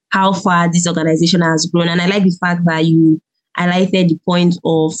how far this organization has grown. And I like the fact that you highlighted the point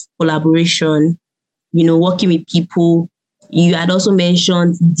of collaboration, working with people. You had also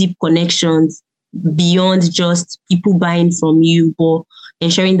mentioned deep connections beyond just people buying from you, but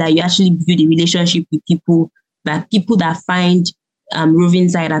ensuring that you actually build a relationship with people that find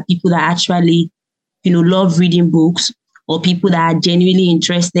Rovinside are people that actually, love reading books, or people that are genuinely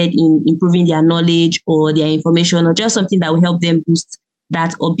interested in improving their knowledge or their information, or just something that will help them boost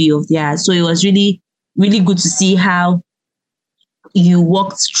that hobby of theirs. So it was really, really good to see how you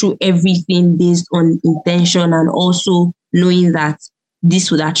walked through everything based on intention and also knowing that this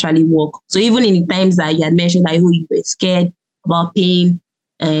would actually work. So even in the times that you had mentioned that you were scared about paying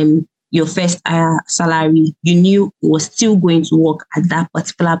your first salary, you knew it was still going to work at that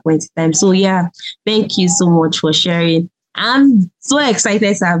particular point in time. So yeah, thank you so much for sharing. I'm so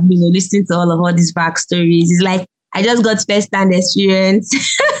excited to have been listening to all these backstories. It's like I just got first-hand experience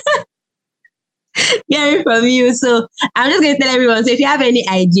hearing from you. So I'm just going to tell everyone, so if you have any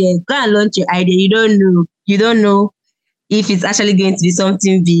idea, go and launch your idea. You don't know if it's actually going to be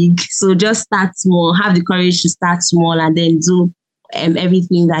something big. So just start small, have the courage to start small and then do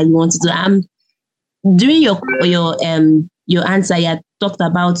everything that you want to do. During your answer, you had talked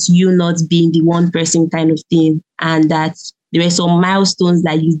about you not being the one person kind of thing, and that there were some milestones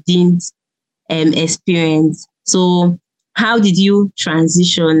that you didn't experience. So how did you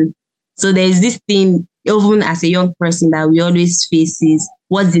transition? So there's this thing, even as a young person, that we always face is,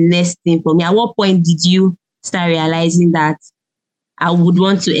 what's the next thing for me? At what point did you start realizing that I would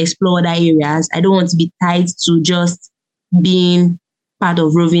want to explore other areas? I don't want to be tied to just being part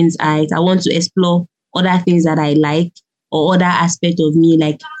of Rovin's Eyes. I want to explore other things that I like, or other aspect of me,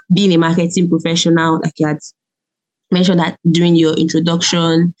 like being a marketing professional, like you had mentioned that during your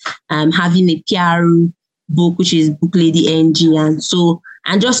introduction, having a PR book, which is Book Lady NG,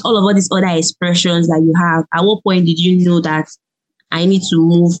 and just all of these other expressions that you have. At what point did you know that I need to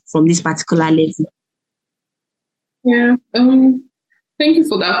move from this particular level? Yeah. Thank you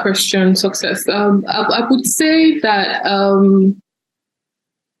for that question, Success. I would say that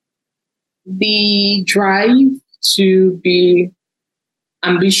the drive to be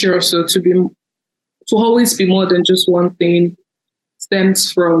ambitious or to always be more than just one thing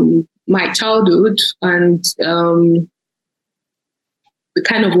stems from my childhood and the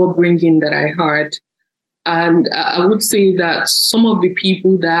kind of upbringing that I had. And I would say that some of the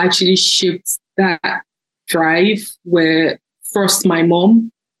people that actually shaped that drive were first my mom,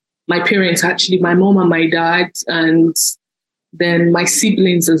 my parents, actually, my mom and my dad, and then my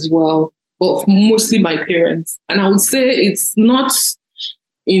siblings as well, but mostly my parents. And I would say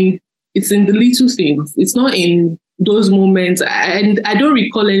in it's in the little things. It's not in those moments. And I don't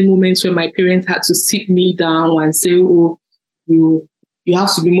recall any moments where my parents had to sit me down and say, "Oh, you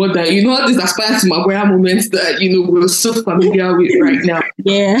have to be more than all these aspire to Maguire moments that we're so familiar with right now."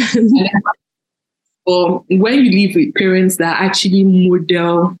 Yeah. But when you live with parents that actually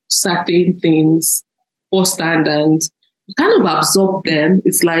model certain things firsthand and you kind of absorb them,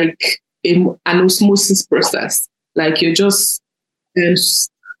 it's like an osmosis process. Like you're just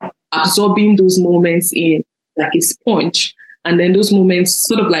absorbing those moments in like a sponge. And then those moments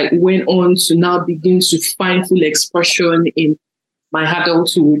sort of like went on to now begin to find full expression in my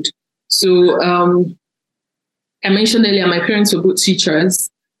adulthood. So I mentioned earlier, my parents were both teachers.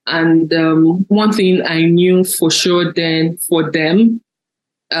 And one thing I knew for sure then for them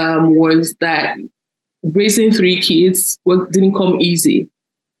was that raising 3 kids didn't come easy.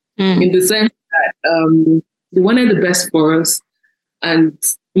 In the sense that they wanted the best for us. And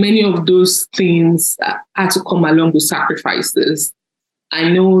many of those things had to come along with sacrifices. I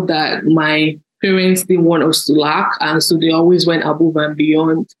know that my parents didn't want us to lack, and so they always went above and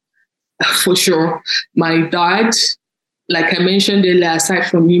beyond, for sure. My dad, like I mentioned earlier, aside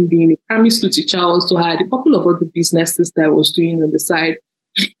from him being a primary school teacher, I also had a couple of other businesses that I was doing on the side.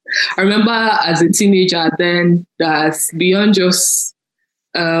 I remember as a teenager then that beyond just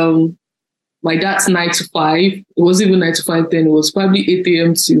my dad's 9 to 5, it wasn't even 9 to 5 then, it was probably 8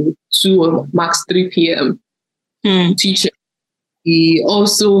 a.m. to 2 or max 3 p.m. teaching. He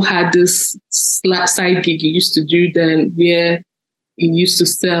also had this side gig he used to do then where he used to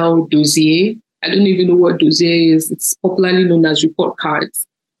sell dossier. I don't even know what dossier is. It's popularly known as report cards.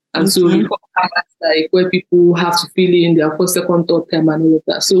 And so report cards, like where people have to fill in their first, second, third term and all of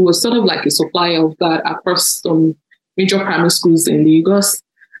that. So it was sort of like a supplier of that across some major primary schools in Lagos.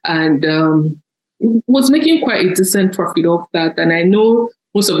 And was making quite a decent profit off that. And I know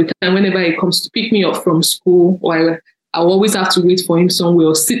most of the time, whenever he comes to pick me up from school, or I always have to wait for him somewhere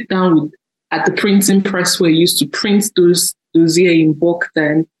or sit down at the printing press where he used to print those here in bulk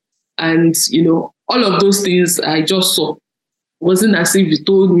then. And, all of those things I just saw. It wasn't as if he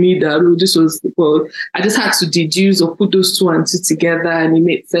told me that, oh, this was, well, I just had to deduce or put those two and two together and it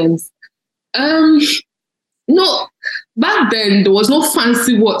made sense. No, back then there was no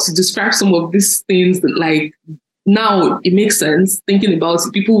fancy word to describe some of these things that, like, now it makes sense thinking about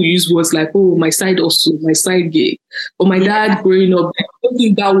it. People will use words like, oh, my side hustle, my side gig. But my dad growing up, I don't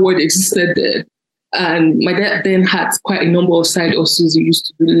think that word existed then. And my dad then had quite a number of side hustles he used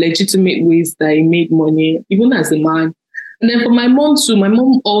to do, legitimate ways that he made money, even as a man. And then for my mom too, my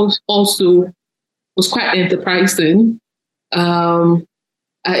mom also was quite enterprising.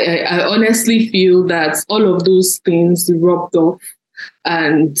 I honestly feel that all of those things rubbed off,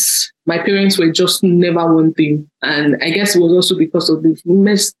 and my parents were just never one thing. And I guess it was also because of the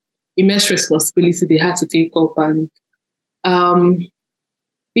immense responsibility they had to take up. And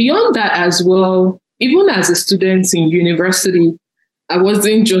beyond that as well, even as a student in university, I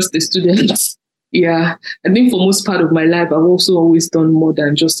wasn't just a student. Yeah, I think for most part of my life, I've also always done more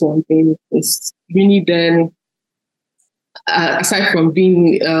than just one thing. It's really then, aside from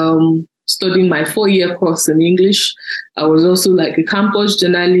being studying my 4-year course in English, I was also like a campus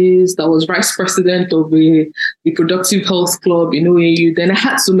journalist. I was vice president of a reproductive health club in OAU. Then I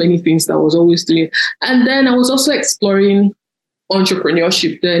had so many things that I was always doing. And then I was also exploring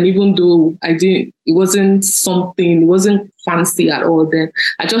entrepreneurship then, even though it wasn't fancy at all then.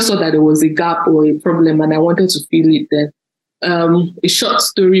 I just saw that there was a gap or a problem and I wanted to fill it then. A short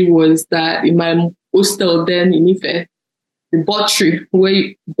story was that in my hostel then in Ife, the butchery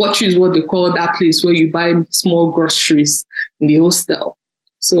is what they call that place where you buy small groceries in the hostel.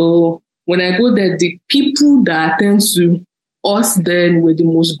 So when I go there, the people that attend to us then were the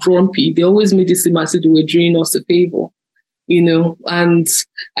most grumpy. They always made it seem as if they were doing us a favor. And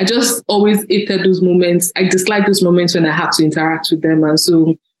I just always hated those moments. I dislike those moments when I have to interact with them. And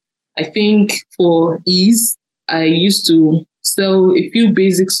so I think for ease, I used to sell a few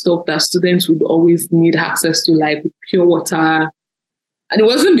basic stuff that students would always need access to, like pure water, And it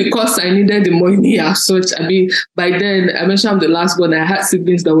wasn't because I needed the money as such. I mean, by then, I mentioned I'm the last one. I had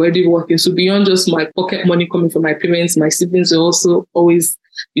siblings that were already working. So beyond just my pocket money coming from my parents, my siblings were also always,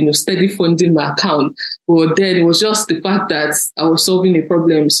 steady funding my account. But then it was just the fact that I was solving a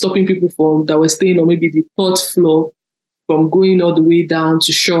problem, stopping people that were staying on maybe the third floor from going all the way down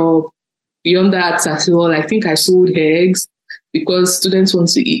to shop. Beyond that as well, I think I sold eggs because students want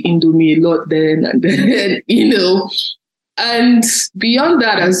to eat Indomie a lot then. And then, And beyond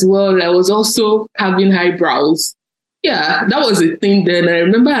that as well, I was also having eyebrows. Yeah, that was a thing then. I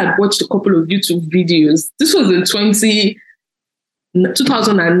remember I'd watched a couple of YouTube videos. This was in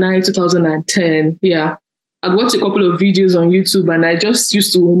 2009, 2010. Yeah. I'd watched a couple of videos on YouTube and I just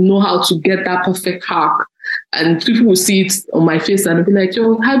used to know how to get that perfect hack. And people would see it on my face and be like,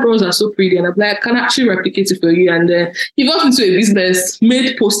 your eyebrows are so pretty. And I'd be like, I can actually replicate it for you. And then he got into a business,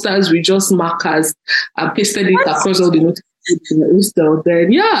 made posters with just markers and pasted it across all the notifications.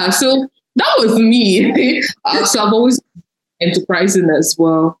 Then, yeah, so that was me. So I've always been enterprising as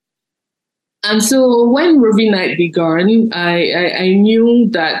well. And so when Roving Night began, I knew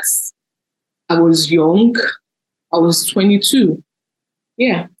that I was young. I was 22.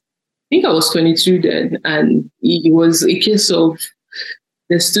 Yeah. I think I was 22 then, and it was a case of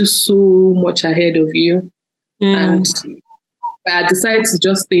there's still so much ahead of you. And I decided to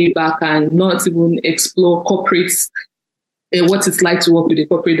just stay back and not even explore corporates, what it's like to work with a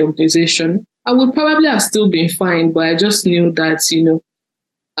corporate organization. I would probably have still been fine, but I just knew that,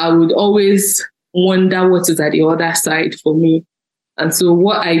 I would always wonder what is at the other side for me. And so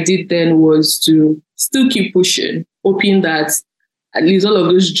what I did then was to still keep pushing, hoping that at least all of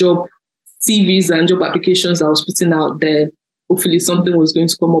those job CVs and job applications I was putting out there, hopefully something was going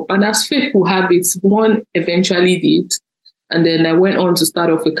to come up. And as fate will have it, one eventually did. And then I went on to start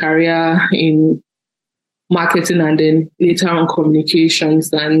off a career in marketing and then later on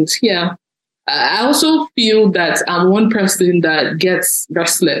communications. And yeah, I also feel that I'm one person that gets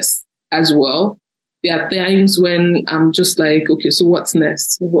restless as well. There are times when I'm just like, okay, so what's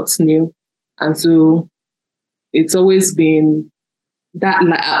next? What's new? And so it's always been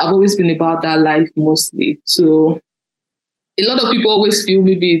I've always been about that life mostly. So a lot of people always feel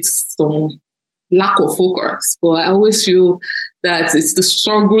maybe it's some lack of focus, but I always feel that it's the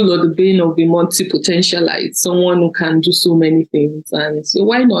struggle or the pain of a multi-potentialite, someone who can do so many things. And so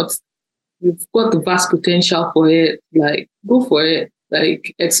why not? You've got the vast potential for it, like go for it,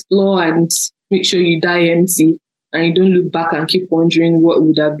 like explore and make sure you die empty and you don't look back and keep wondering what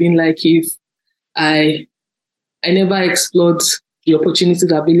would have been like if I never explored the opportunities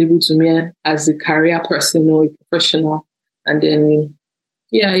available to me as a career person or a professional. And then,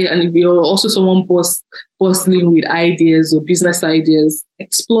 and if you're also someone bustling with ideas or business ideas,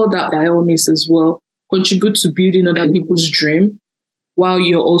 explore that by all means as well. Contribute to building other people's dream while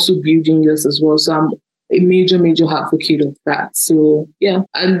you're also building yours as well. So I'm a major advocate of that. So, yeah.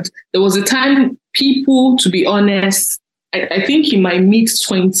 And there was a time people, to be honest, I think in my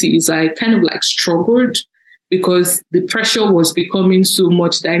mid-20s, I kind of like struggled because the pressure was becoming so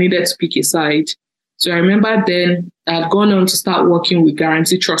much that I needed to pick a side. So I remember then I had gone on to start working with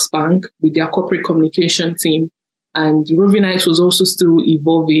Guarantee Trust Bank with their corporate communication team. And Roving Night was also still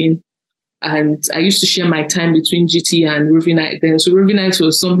evolving. And I used to share my time between GT and Roving Night then. So Roving Night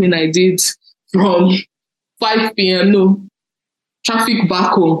was something I did from 5 p.m., traffic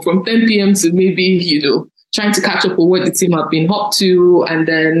back home, from 10 p.m. to maybe, trying to catch up on what the team have been up to. And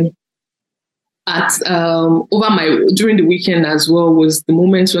then during the weekend as well was the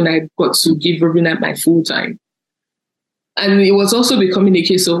moment when I got to give Roving Night my full time. And it was also becoming a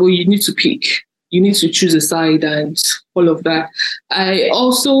case of, you need to pick, you need to choose a side and all of that. I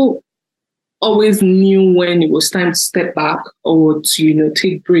also always knew when it was time to step back or to,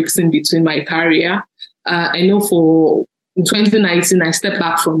 take breaks in between my career. I know in 2019, I stepped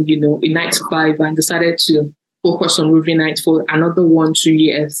back from, a 9-to-5 and decided to focus on Roving Night for another 1-2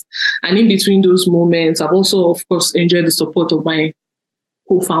 years. And in between those moments, I've also, of course, enjoyed the support of my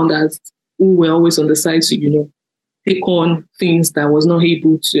co-founders who were always on the side to, take on things that I was not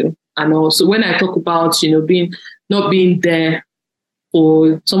able to. And also when I talk about, not being there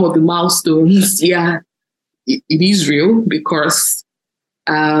for some of the milestones, it is real because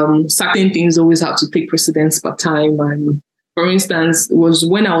certain things always have to take precedence per time. And for instance, it was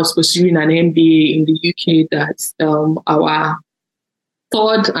when I was pursuing an MBA in the UK that our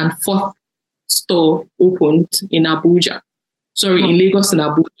third and fourth store opened in Abuja. Sorry, in Lagos and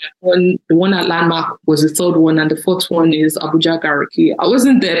Abuja. The one at Landmark was the third one, and the fourth one is Abuja Gariki. I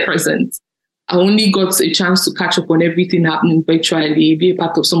wasn't there present. I only got a chance to catch up on everything happening virtually, be a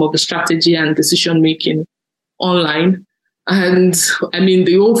part of some of the strategy and decision making online. And I mean,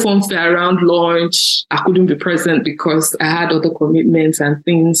 the whole fanfare around launch, I couldn't be present because I had other commitments and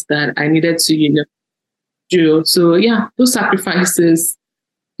things that I needed to, do. So yeah, those sacrifices,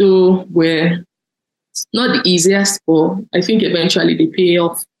 though, were not the easiest, but I think eventually they pay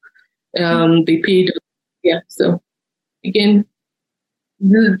off. They paid. Yeah. So again,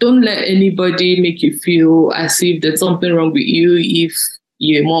 don't let anybody make you feel as if there's something wrong with you if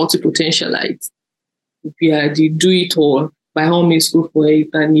you're multi-potentialite. If you are the do it all, by all means go for it.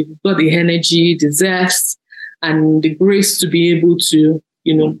 And if you've got the energy, the zest, and the grace to be able to,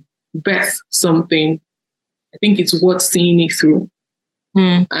 birth something, I think it's worth seeing it through.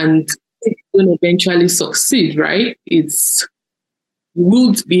 And it's going to eventually succeed, right? You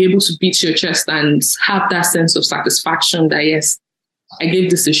will be able to beat your chest and have that sense of satisfaction that, yes, I gave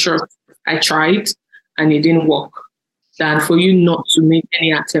this a shot, I tried, and it didn't work, than for you not to make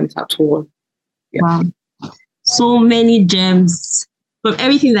any attempt at all. Yeah. Wow. So many gems from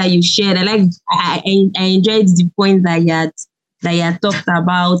everything that you shared. I enjoyed the point that you had talked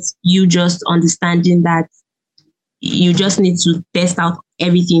about, you just understanding that you just need to test out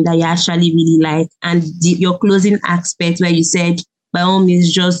everything that you actually really like. And your closing aspect where you said, by all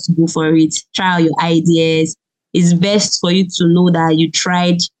means, just go for it. Try out your ideas. It's best for you to know that you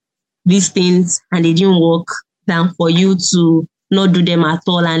tried these things and they didn't work than for you to not do them at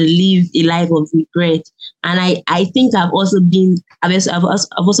all and live a life of regret. And I think I've also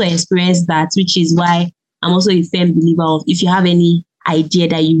experienced that, which is why I'm also a firm believer of, if you have any idea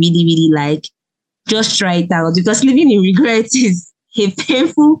that you really, really like, just try it out, because living in regret is a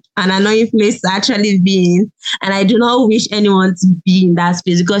painful and annoying place to actually be in. And I do not wish anyone to be in that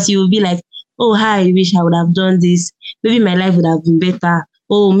space, because you will be like, oh, I wish I would have done this. Maybe my life would have been better.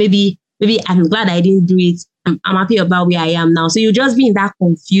 Oh, maybe I'm glad I didn't do it. I'm happy about where I am now. So you'll just be in that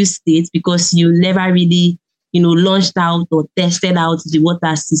confused state because you never really, launched out or tested out the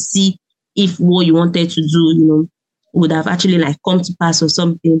waters to see if what you wanted to do, would have actually come to pass or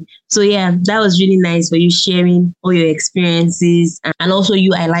something. So yeah, that was really nice for you sharing all your experiences, and also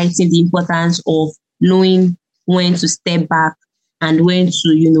you highlighting the importance of knowing when to step back and when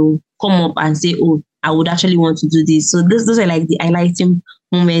to, come up and say, oh, I would actually want to do this. So those are like the highlighting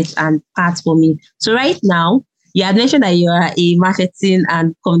moments and parts for me. So right now, you had mentioned that you are a marketing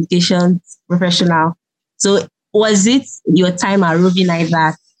and communications professional. So was it your time at Rovinite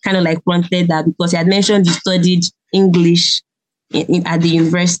that kind of prompted that? Because you had mentioned you studied English at the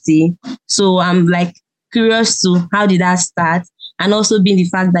university. So I'm curious to how did that start? And also being the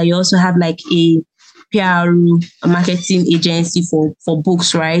fact that you also have a PRO, a marketing agency for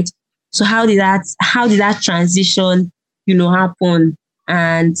books, right? So how did that transition, happen?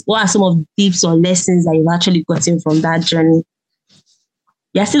 And what are some of the tips or lessons that you've actually gotten from that journey?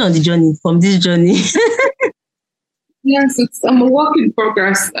 You're still on the journey, from this journey. Yes, I'm a work in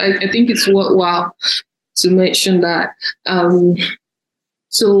progress. I think it's worthwhile to mention that.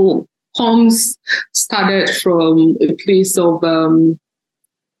 So comms started from a place of, I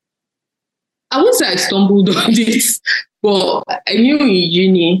won't say I stumbled on this, but I knew in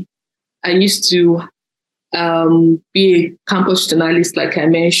uni, I used to be a campus journalist, like I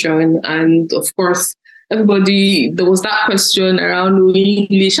mentioned. And of course, there was that question around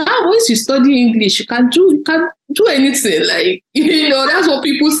English. Once you study English, you can do anything. That's what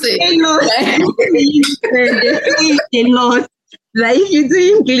people say. They say a lot. If you do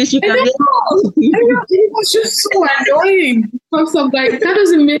English, you can get it was just so annoying because of that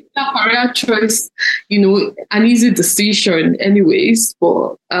doesn't make that career choice, an easy decision anyways.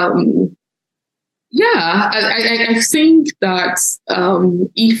 But I think that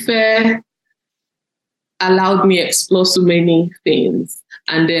IFE allowed me to explore so many things.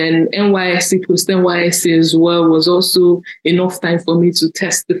 And then NYSC, post NYSC as well, was also enough time for me to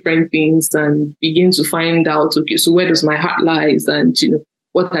test different things and begin to find out, okay, so where does my heart lies, and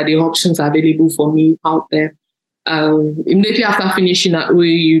what are the options available for me out there. Immediately after finishing at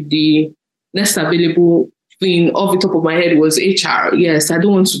OAU, the next available thing off the top of my head was HR. Yes, I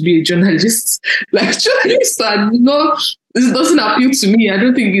don't want to be a journalist. Journalists are not, this doesn't appeal to me. I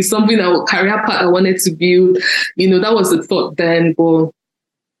don't think it's something career path I wanted to build. That was the thought then. But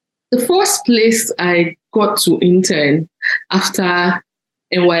the first place I got to intern after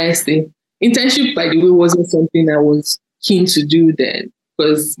NYSC, internship, by the way, wasn't something I was keen to do then.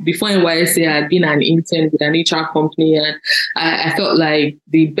 Because before NYSC, I had been an intern with an HR company, and I felt like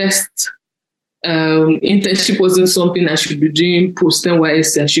the best internship wasn't something I should be doing post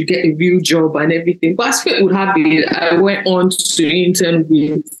NYSC. I should get a real job and everything. But as fate would have it, I went on to intern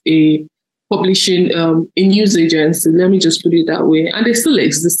with a publishing, a news agency. Let me just put it that way. And they still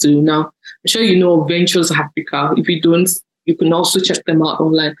exist till now. I'm sure you know Ventures Africa. If you don't, you can also check them out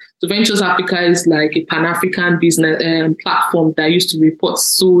online. So Ventures Africa is like a Pan-African business platform that used to report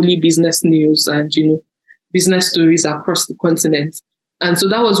solely business news and, business stories across the continent. And so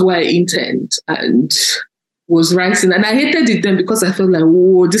that was where I interned and was writing. And I hated it then because I felt like,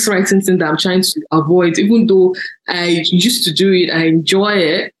 whoa, this writing thing that I'm trying to avoid, even though I used to do it, I enjoy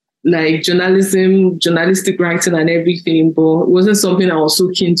it, like journalism, journalistic writing and everything, but it wasn't something I was so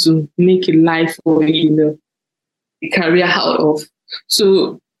keen to make a life or, a career out of.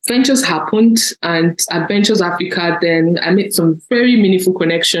 So Ventures happened, and at Ventures Africa, then I made some very meaningful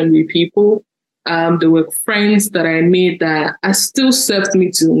connection with people. There were friends that I made that are still served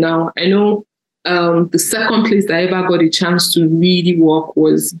me till now. I know the second place that I ever got a chance to really work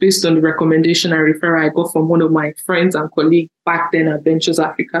was based on the recommendation and referral I got from one of my friends and colleagues back then at Ventures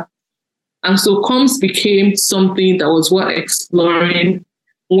Africa. And so comms became something that was worth exploring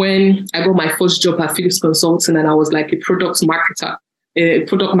when I got my first job at Philips Consulting, and I was like a product marketer, a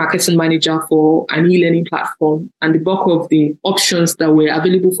product marketing manager for an e-learning platform. And the bulk of the options that were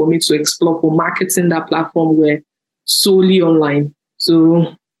available for me to explore for marketing that platform were solely online.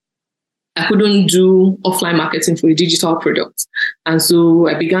 So I couldn't do offline marketing for a digital product. And so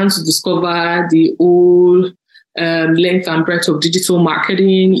I began to discover the whole length and breadth of digital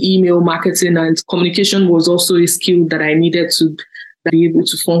marketing, email marketing, and communication was also a skill that I needed to be able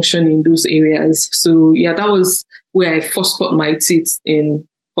to function in those areas. So yeah, that was where I first got my teeth in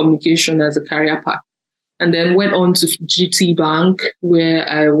communication as a career path. And then went on to GT Bank, where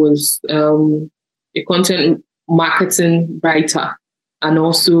I was a content marketing writer. And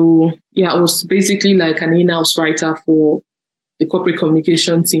also, I was basically like an in-house writer for the corporate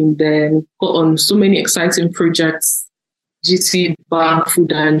communication team. Then got on so many exciting projects. GT Bank,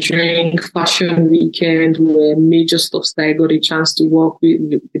 Food and Drink, Fashion Weekend were major stuff that I got a chance to work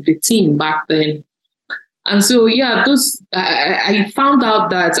with the team back then. And so, I found out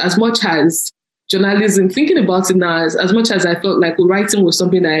that as much as journalism, thinking about it now, as much as I felt like writing was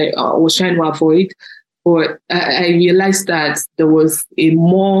something I was trying to avoid, but I realized that there was a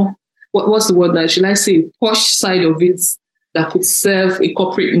more, what's the word now? Should I say posh side of it that could serve a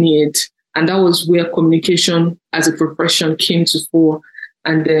corporate need? And that was where communication as a profession came to fore.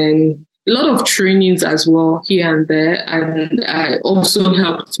 And then a lot of trainings as well here and there. And it also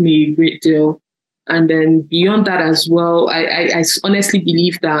helped me a great deal. And then beyond that as well, I honestly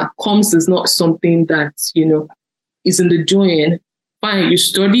believe that comms is not something that, is in the doing. Fine, you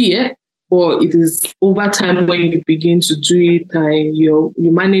study it, but it is over time when you begin to do it and you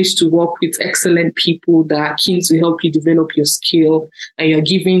manage to work with excellent people that are keen to help you develop your skill, and you're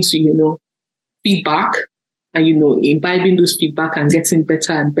giving to, feedback and, imbibing those feedback and getting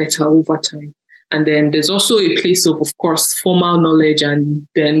better and better over time. And then there's also a place of course, formal knowledge, and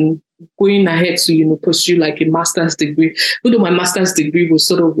then going ahead to, pursue like a master's degree. Although my master's degree was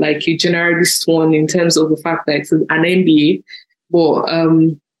sort of like a generalist one in terms of the fact that it's an MBA, but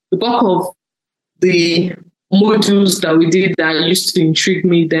the bulk of the modules that we did that used to intrigue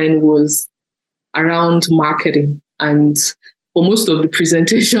me then was around marketing. And for most of the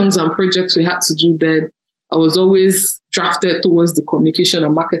presentations and projects we had to do then, I was always drafted towards the communication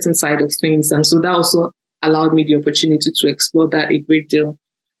and marketing side of things. And so that also allowed me the opportunity to explore that a great deal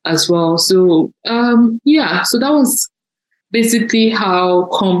as well. So, so that was basically how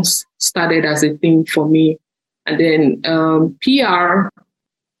comms started as a thing for me. And then PR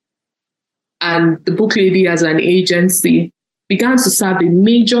and the Book Lady as an agency began to serve a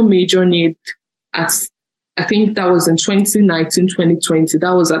major need at, I think that was in 2019, 2020.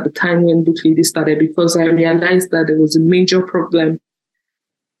 That was at the time when Book Lady started, because I realized that there was a major problem,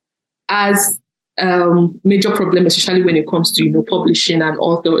 especially when it comes to, publishing and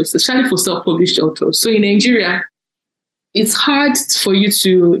authors, especially for self-published authors. So in Nigeria, it's hard for you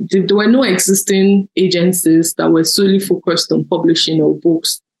there were no existing agencies that were solely focused on publishing of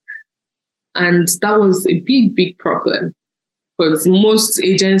books. And that was a big problem, because most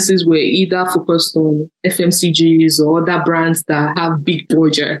agencies were either focused on FMCGs or other brands that have big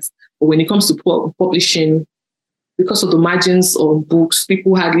budgets. But when it comes to publishing, because of the margins on books,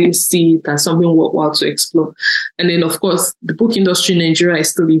 people hardly see it as something worthwhile to explore. And then, of course, the book industry in Nigeria is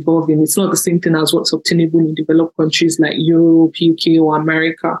still evolving. It's not the same thing as what's obtainable in developed countries like Europe, UK, or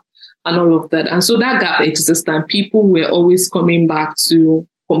America, and all of that. And so that gap exists, and people were always coming back to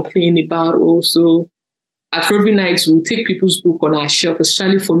complain about also at Roving Nights, we'll take people's book on our shelf,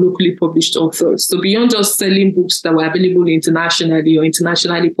 especially for locally published authors. So beyond just selling books that were available internationally or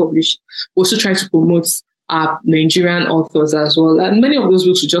internationally published, we also try to promote our Nigerian authors as well. And many of those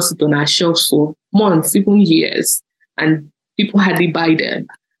books would just sit on our shelves for months, even years, and people hardly buy them.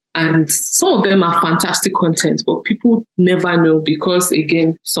 And some of them are fantastic content, but people never know because,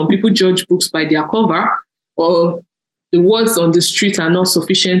 again, some people judge books by their cover, or the words on the street are not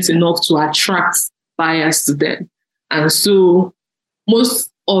sufficient enough to attract buyers to them. And so most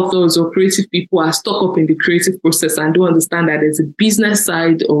authors or creative people are stuck up in the creative process and don't understand that there's a business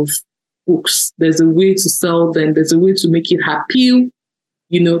side of books. There's a way to sell them. There's a way to make it appeal,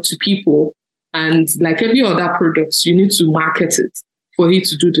 to people. And like every other product, you need to market it for it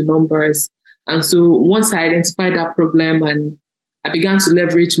to do the numbers. And so once I identified that problem and I began to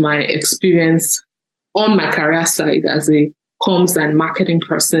leverage my experience on my career side as a comms and marketing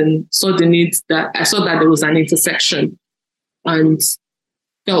person, saw the need that I saw that there was an intersection and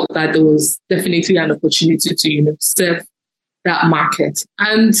felt that there was definitely an opportunity to, serve that market.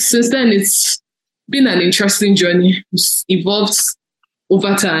 And since then, it's been an interesting journey. It's evolved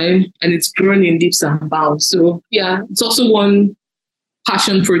over time and it's grown in leaps and bounds. So yeah, it's also one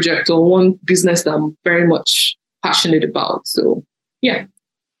passion project or one business that I'm very much passionate about. So yeah.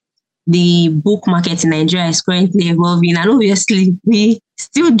 The book market in Nigeria is currently evolving, and obviously we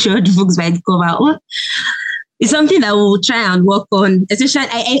still judge books by the cover. Oh, it's something that we'll try and work on. Especially,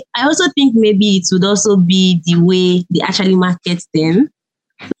 I also think maybe it would also be the way they actually market them.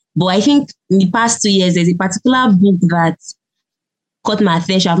 But I think in the past 2 years, there's a particular book that caught my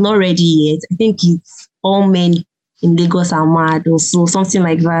attention. I've not read it yet. I think it's All Men in Lagos Are Mad or so, something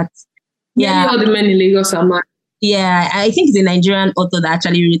like that. Yeah, All the Men in Lagos Are Mad. Yeah, I think it's a Nigerian author that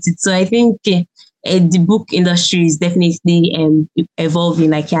actually wrote it. So I think the book industry is definitely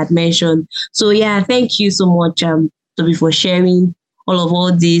evolving, like you had mentioned. So yeah, thank you so much, Tobi, for sharing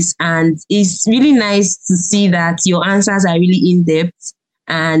all this. And it's really nice to see that your answers are really in depth,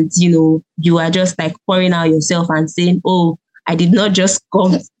 and you are just like pouring out yourself and saying, "Oh, I did not just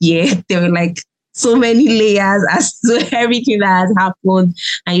come here." There were like so many layers as to everything that has happened,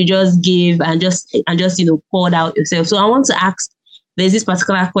 and you just gave and just poured out yourself. So I want to ask, there's this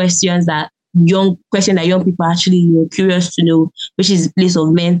particular question that young people are actually curious to know, which is place of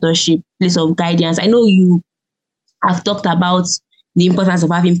mentorship, place of guidance. I know you have talked about the importance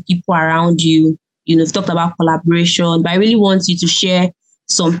of having people around you. You've talked about collaboration, but I really want you to share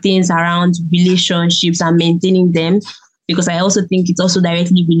some things around relationships and maintaining them, because I also think it's also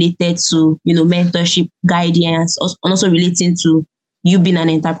directly related to, mentorship, guidance, also relating to you being an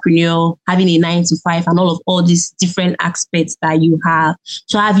entrepreneur, having a 9 to 5 and all these different aspects that you have.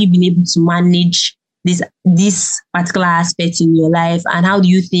 So have you been able to manage this particular aspect in your life? And how do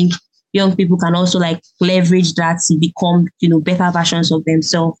you think young people can also like leverage that to become, better versions of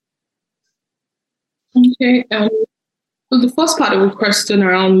themselves? Okay. So the first part of the question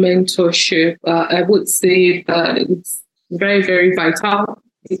around mentorship, I would say that it's very, very vital.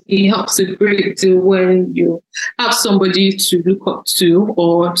 It helps a great deal when you have somebody to look up to,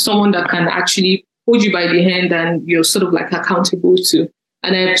 or someone that can actually hold you by the hand and you're sort of like accountable to.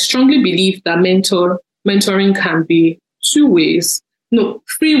 And I strongly believe that mentoring can be 2 ways. No,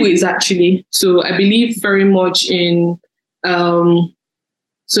 3 ways actually. So I believe very much in vertical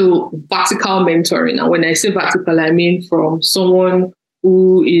mentoring. And when I say vertical, I mean from someone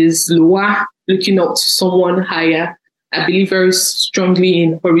who is lower looking up to someone higher. I believe very strongly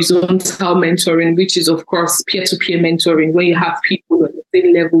in horizontal mentoring, which is, of course, peer-to-peer mentoring, where you have people on the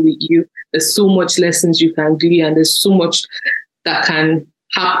same level with you. There's so much lessons you can glean, and there's so much that can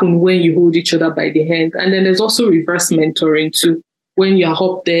happen when you hold each other by the hand. And then there's also reverse mentoring too, when you're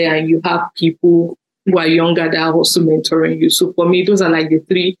up there and you have people who are younger that are also mentoring you. So for me, those are like the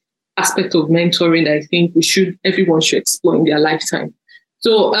 3 aspects of mentoring that I think everyone should explore in their lifetime.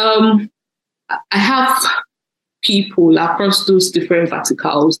 So I have people across those different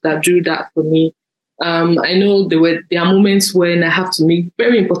verticals that do that for me. I know there are moments when I have to make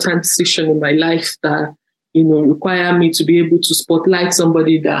very important decisions in my life that, require me to be able to spotlight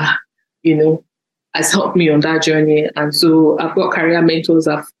somebody that, has helped me on that journey. And so I've got career mentors.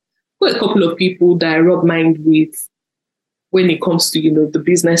 I've got a couple of people that I rub mind with when it comes to, the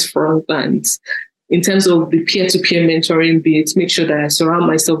business front. And in terms of the peer-to-peer mentoring bit, make sure that I surround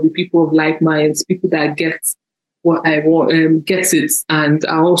myself with people of like minds, people that get what I want, get it, and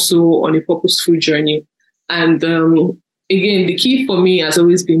are also on a purposeful journey. And again, the key for me has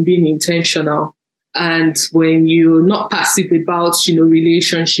always been being intentional. And when you're not passive about,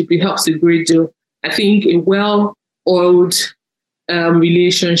 relationship, it helps a great deal. I think a well-oiled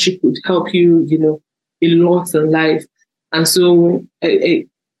relationship would help you, a lot in life. And so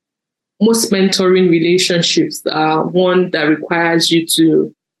most mentoring relationships are one that requires you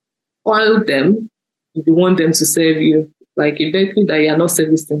to oil them. If you want them to serve you, like if they think that you're not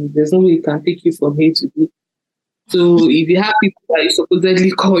servicing, there's no way you can take you from A to B. So if you have people that you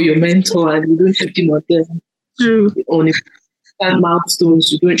supposedly call your mentor and you don't check in on them True. on important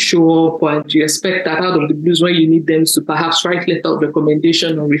milestones, you don't show up and you expect that out of the blues when you need them to perhaps write letter of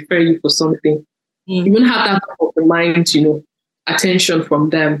recommendation or refer you for something. You won't have that top of the mind, attention from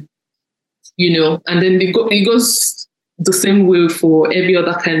them, and then it goes the same way for every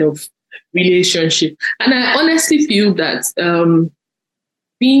other kind of relationship. And I honestly feel that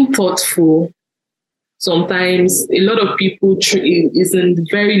being thoughtful, sometimes a lot of people is in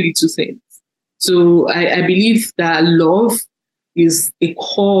very little things. So I believe that love is a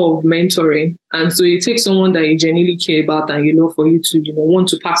core of mentoring. And so it takes someone that you genuinely care about and for you to, want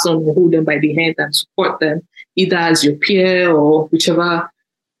to pass on and hold them by the hand and support them, either as your peer or whichever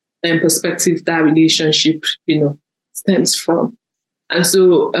perspective that relationship, stems from. And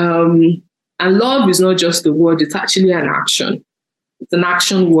so, and love is not just a word, it's actually an action. It's an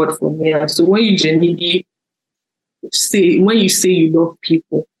action word for me. And so when you genuinely when you say you love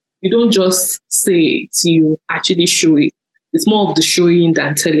people, you don't just say it, you actually show it. It's more of the showing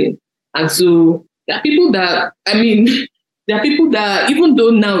than telling. And so there are people that, even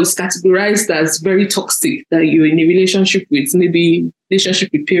though now it's categorized as very toxic, that you're in a relationship with, maybe relationship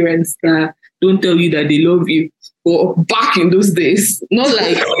with parents that don't tell you that they love you, or back in those days, not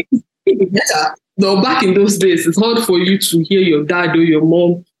like better. No, back in those days, it's hard for you to hear your dad or your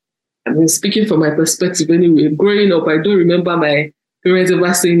mom. I mean, speaking from my perspective anyway, growing up, I don't remember my parents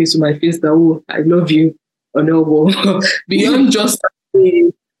ever saying it to my face that, oh, I love you, or no. Beyond just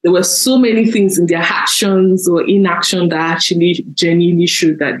there were so many things in their actions or inaction that actually genuinely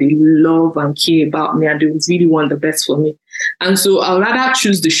showed that they love and care about me and they really want the best for me. And so I'd rather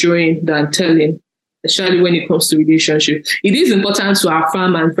choose the showing than telling, especially when it comes to relationship. It is important to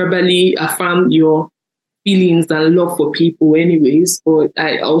affirm and verbally affirm your feelings and love for people anyways, but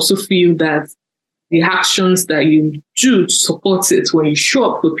I also feel that the actions that you do to support it, when you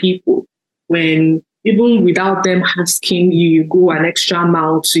show up for people, when even without them asking you, you go an extra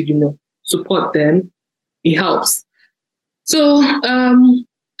mile to, support them, it helps. So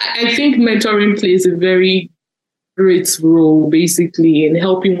I think mentoring plays a very great role basically in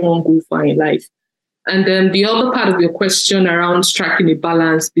helping one go far in life. And then the other part of your question around striking a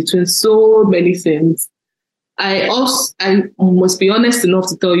balance between so many things, I must be honest enough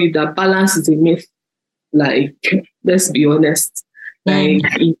to tell you that balance is a myth. Like, let's be honest. Like,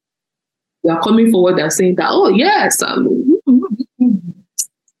 you are coming forward and saying that, oh yes, I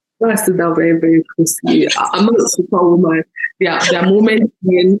said that very, very closely. I'm not a superwoman. There are moments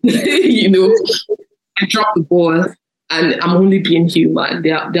when, I drop the ball and I'm only being human.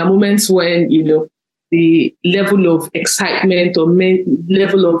 There are moments when, the level of excitement or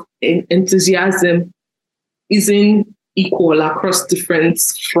level of enthusiasm isn't equal across different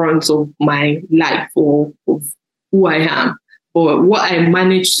fronts of my life or of who I am. But what I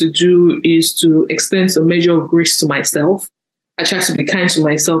manage to do is to extend some measure of grace to myself. I try to be kind to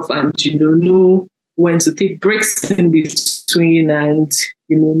myself and, know when to take breaks in between and,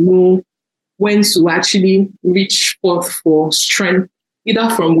 know when to actually reach forth for strength, either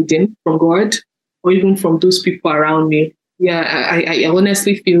from within, from God, or even from those people around me. Yeah, I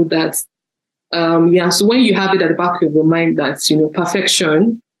honestly feel that, so when you have it at the back of your mind that,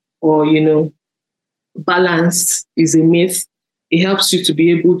 perfection or, balance is a myth, it helps you to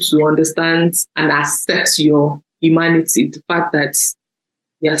be able to understand and accept your humanity, the fact that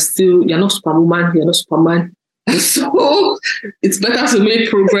you're not superwoman, you're not superman. So it's better to make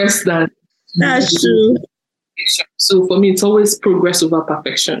progress than... That's true. So for me, it's always progress over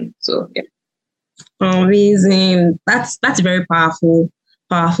perfection. So, yeah. Amazing. That's a very powerful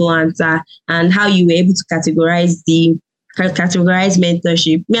answer. And how you were able to categorize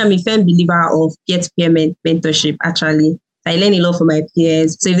mentorship. Me, I'm a firm believer of peer-to-peer mentorship, actually. I learn a lot from my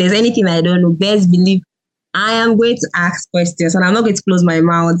peers. So if there's anything I don't know, best believe I am going to ask questions and I'm not going to close my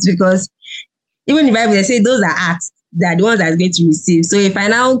mouth, because even in the Bible, they say those are asked, they're the ones that are going to receive. So if I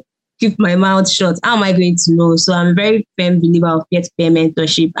now keep my mouth shut, how am I going to know? So I'm a very firm believer of peer-to-peer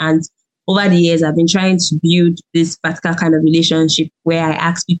mentorship. And over the years, I've been trying to build this particular kind of relationship where I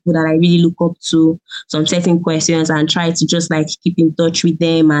ask people that I really look up to some certain questions and try to just like keep in touch with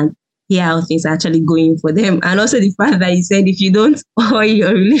them and hear how things are actually going for them. And also the fact that you said if you don't oil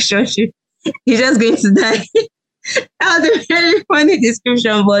your relationship, you're just going to die. That was a very funny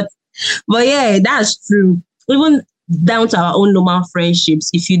description, but yeah, that's true. Even down to our own normal friendships,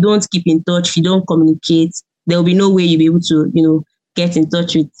 if you don't keep in touch, if you don't communicate, there will be no way you'll be able to, get in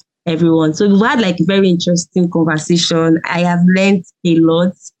touch with everyone. So we've had like a very interesting conversation. I have learned a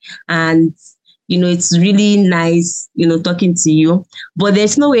lot, and it's really nice, talking to you. But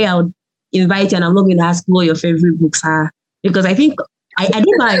there's no way I would invite you and I'm not going to ask what your favorite books are. Because I think, I don't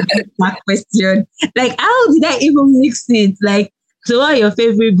know how I get that question. Like, how did I even mix it? Like, so what are your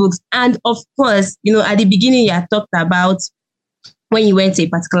favorite books? And of course, at the beginning, you had talked about when you went to a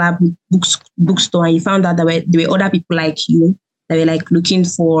particular bookstore and you found out that there were other people like you that were like looking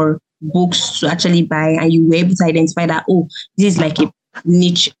for books to actually buy, and you were able to identify that, oh, this is like a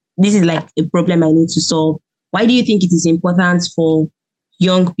niche, this is like a problem I need to solve. Why do you think it is important for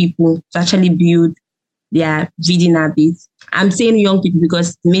young people to actually build their reading habits? I'm saying young people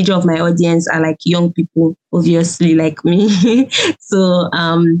because the major of my audience are like young people, obviously, like me. So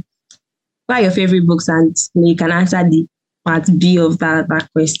what are your favorite books? And you can answer the part B of that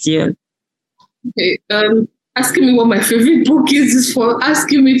question. Okay. Asking me what my favorite book is for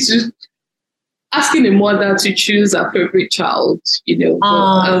asking a mother to choose her favorite child,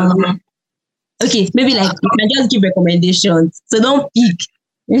 Okay, maybe like you can just give recommendations. So don't pick.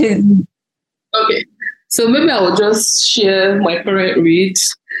 Okay. So maybe I will just share my current read,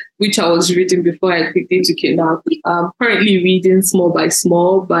 which I was reading before I quickly took it now. I'm currently reading Small by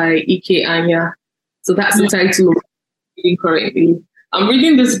Small by Eyinade. So that's the title of reading currently. I'm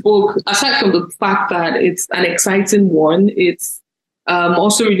reading this book, aside from the fact that it's an exciting one, it's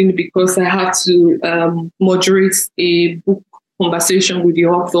also reading it because I have to moderate a book conversation with the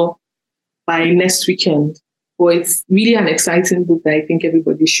author by next weekend. But it's really an exciting book that I think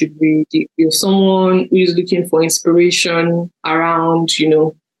everybody should read. If you're someone who is looking for inspiration around,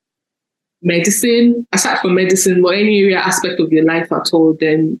 medicine, aside from medicine, or any area aspect of your life at all,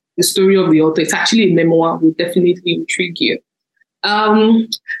 then the story of the author, it's actually a memoir, will definitely intrigue you.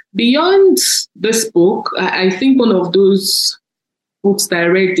 Beyond this book, I think one of those books that I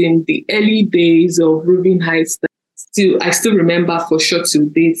read in the early days of Ruben Heights that I still remember for sure till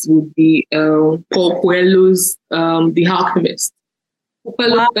date would be Paul Coelho's The Alchemist.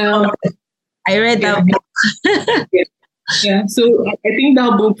 Wow. I read that book. Yeah, so I think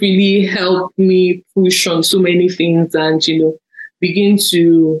that book really helped me push on so many things and, begin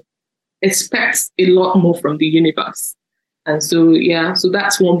to expect a lot more from the universe. And so, so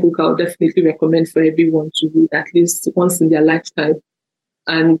that's one book I would definitely recommend for everyone to read at least once in their lifetime.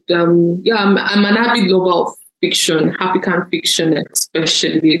 And I'm an avid lover of fiction, African fiction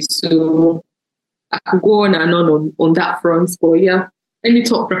especially. So I could go on and on that front. But any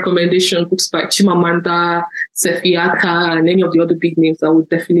top recommendation, books by Chimamanda, Sefi Aka, and any of the other big names, I would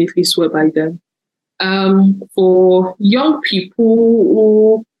definitely swear by them. For young people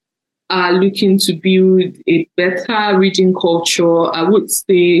who are looking to build a better reading culture, I would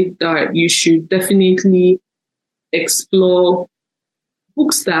say that you should definitely explore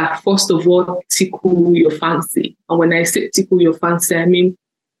books that, first of all, tickle your fancy. And when I say tickle your fancy, I mean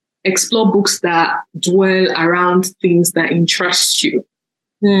explore books that dwell around things that interest you.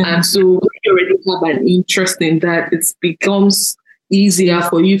 And so when you already have an interest in that, it becomes easier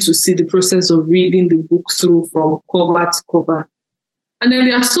for you to see the process of reading the book through from cover to cover. And then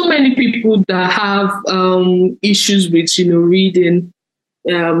there are so many people that have issues with, reading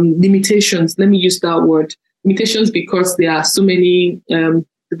limitations. Let me use that word. Limitations because there are so many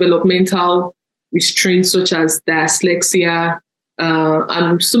developmental restraints such as dyslexia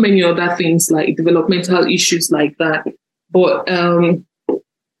and so many other things like developmental issues like that. But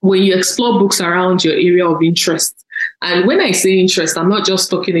when you explore books around your area of interest, and when I say interest, I'm not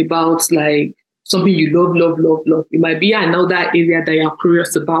just talking about like something you love. It might be another area that you're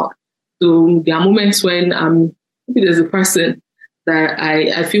curious about. So there are moments when maybe there's a person that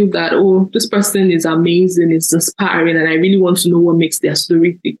I feel that, oh, this person is amazing, it's inspiring, and I really want to know what makes their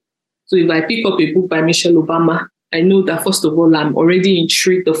story tick. So if I pick up a book by Michelle Obama, I know that first of all, I'm already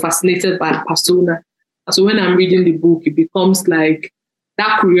intrigued or fascinated by a persona. And so when I'm reading the book, it becomes like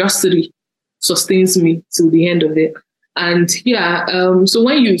that curiosity sustains me till the end of it. And so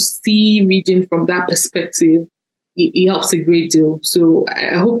when you see reading from that perspective, it helps a great deal. So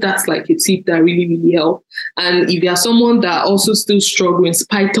I hope that's like a tip that really, really helps. And if you're someone that also still struggles in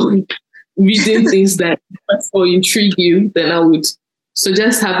spite of reading things that or intrigue you, then I would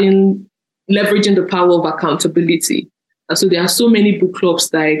suggest leveraging the power of accountability. And so there are so many book clubs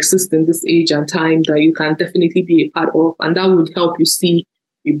that exist in this age and time that you can definitely be a part of, and that would help you see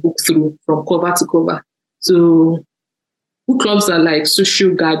a book through from cover to cover. So book clubs are like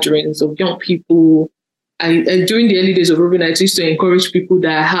social gatherings of young people. During the early days of Ruben, I used to encourage people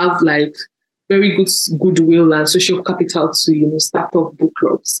that have like very good goodwill and social capital to start off book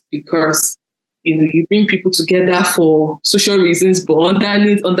clubs, because you bring people together for social reasons, but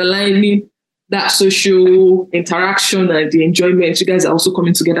underlining that social interaction and the enjoyment, you guys are also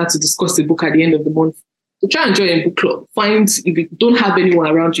coming together to discuss the book at the end of the month. So try and join a book club. Find, if you don't have anyone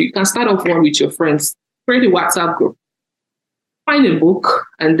around you, you can start off one with your friends. Create a WhatsApp group. Find a book,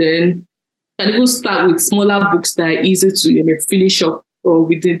 and then you can even start with smaller books that are easy to finish up, or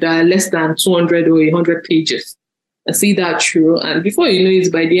within that less than 200 or 100 pages. And see that through. And before you know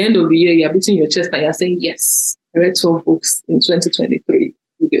it, by the end of the year, you're beating your chest and you're saying, yes, I read 12 books in 2023.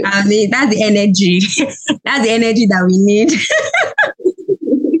 I mean, that's the energy. That's the energy that we need.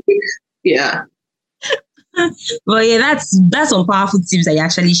 Yeah. But yeah, that's some powerful tips that you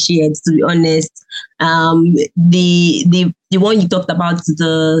actually shared, to be honest. The one you talked about,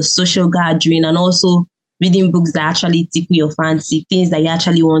 the social gathering, and also reading books that actually tickle your fancy, things that you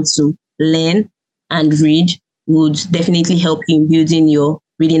actually want to learn and read, would definitely help you in building your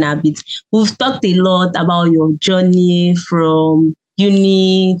reading habits. We've talked a lot about your journey from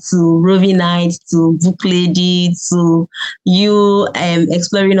uni to roving night to book lady to you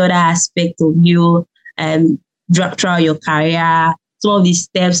exploring other aspects of you throughout your career, some of the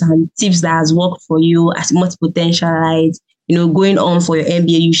steps and tips that has worked for you as multi-potentialite, going on for your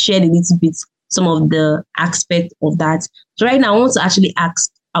MBA. You shared a little bit some of the aspects of that. So right now I want to actually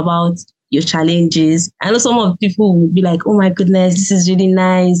ask about your challenges. I know some of the people will be like, oh my goodness, this is really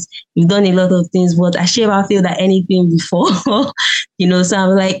nice. You've done a lot of things, but I should ever failed at anything before. So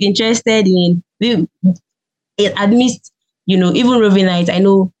I'm like interested in amidst, even Roving Night, I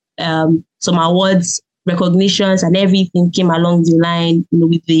know some awards, recognitions and everything came along the line,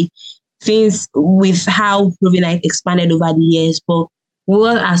 with the things, with how Roving Night expanded over the years. But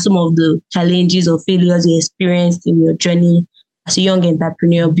what are some of the challenges or failures you experienced in your journey as a young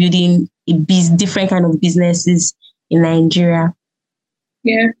entrepreneur building different kind of businesses in Nigeria?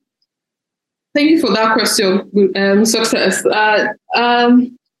 Yeah. Thank you for that question. Success.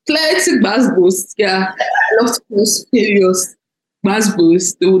 Classic buzz boost. Yeah. A lot of failures. Buzz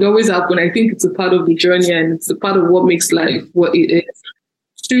boost. They would always happen. I think it's a part of the journey and it's a part of what makes life what it is.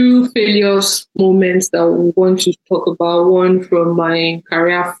 Two failures moments that we want to talk about. One from my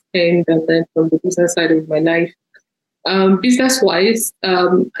career end and then from the business side of my life. Business-wise,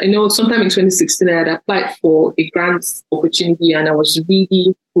 I know sometime in 2016, I had applied for a grant opportunity and I was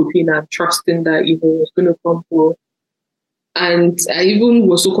really hoping and trusting that, it was going to come through. And I even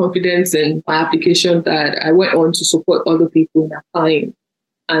was so confident in my application that I went on to support other people in applying.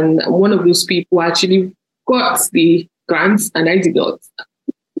 And one of those people actually got the grants and I did not.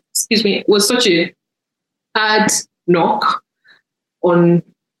 Excuse me. It was such a hard knock for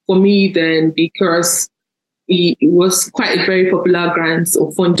me then, because it was quite a very popular grant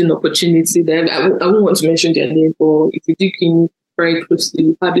or funding opportunity there. I won't want to mention their name, but if you dig in very closely,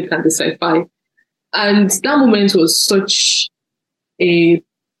 you probably can decipher. And that moment was such an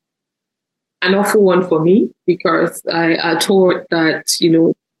awful one for me, because I thought that,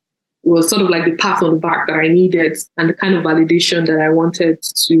 it was sort of like the pat on the back that I needed and the kind of validation that I wanted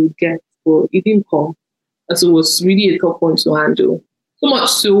to get, but it didn't come. And so it was really a tough one to handle. So much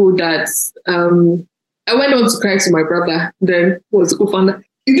so that I went on to cry to my brother, then who was the co-founder.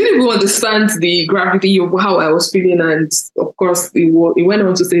 He didn't even understand the gravity of how I was feeling. And of course, he went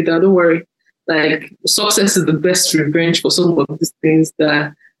on to say that, don't worry, like success is the best revenge for some of these things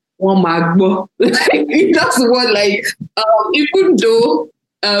that one magbo. That's the one, like, even though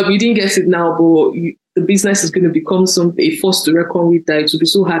you didn't get it now, but the business is going to become a force to reckon with, that it will be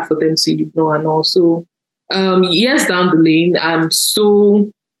so hard for them to ignore. And also, years down the lane, I'm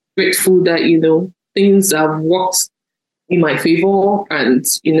so grateful that, things have worked in my favor, and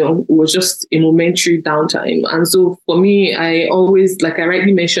it was just a momentary downtime. And so for me, I always, like I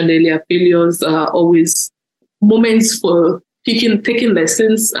rightly mentioned earlier, failures are always moments for taking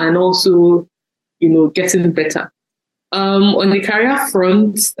lessons and also getting better. On the career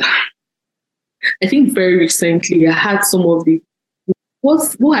front, I think very recently I had some of the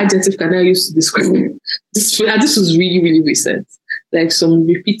what adjective can I use to describe it? This was really, really recent. Like some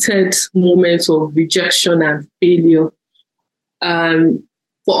repeated moments of rejection and failure. For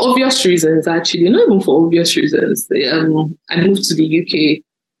obvious reasons, actually, not even for obvious reasons. I moved to the UK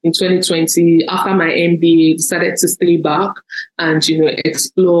in 2020 after my MBA, decided to stay back and,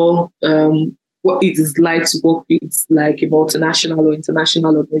 explore what it is like to work with like a multinational or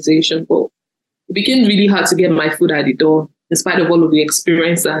international organization. But it became really hard to get my foot at the door, in spite of all of the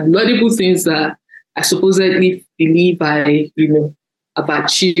experience and laudable things that I supposedly believe I've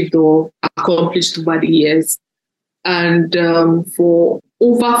achieved or accomplished over the years. And for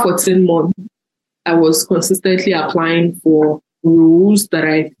over 14 months, I was consistently applying for roles that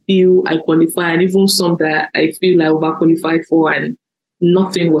I feel I qualify, and even some that I feel I overqualified for, and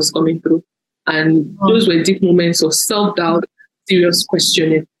nothing was coming through. And those were deep moments of self-doubt, serious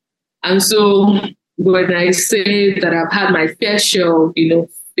questioning. And so when I say that I've had my fair share of,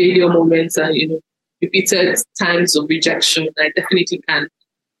 failure moments and, repeated times of rejection, I definitely can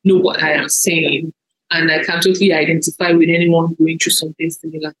know what I am saying. And I can totally identify with anyone going through something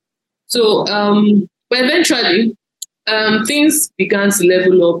similar. So, but eventually, things began to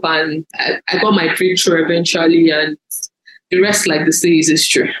level up and I got my breakthrough eventually. And the rest, like they say, is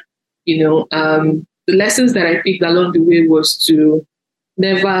history. The lessons that I picked along the way was to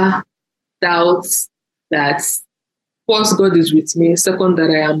never doubt that first, God is with me. Second, that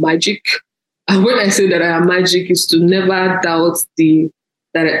I am magic. And when I say that I am magic, is to never doubt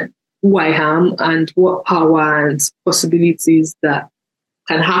who I am and what power and possibilities that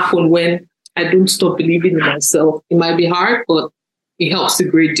can happen when I don't stop believing in myself. It might be hard, but it helps a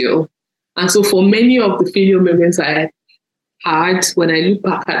great deal. And so for many of the failure moments I had, when I look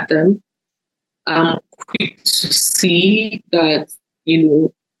back at them, I'm quick to see that,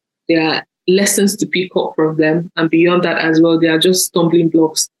 there are lessons to pick up from them. And beyond that as well, they are just stumbling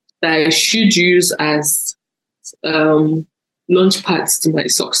blocks that I should use as launch pads to my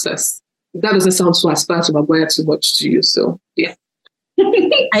success. That doesn't sound so aspire to Maguire too much to you. So yeah.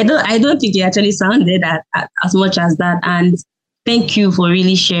 I don't think it actually sounded as much as that. And thank you for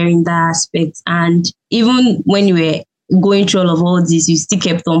really sharing that aspect. And even when you were going through all this, you still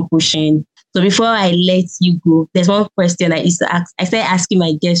kept on pushing. So before I let you go, there's one question I used to ask. I started asking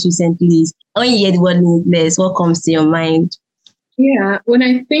my guests recently is, when you hear the word limitless, what comes to your mind? Yeah, when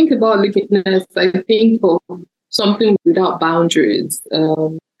I think about limitless, I think of something without boundaries.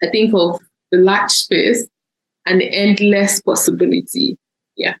 I think of the large space and the endless possibility.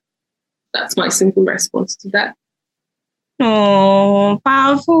 Yeah, that's my simple response to that. Oh,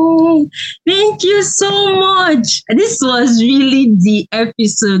 powerful. Thank you so much. This was really the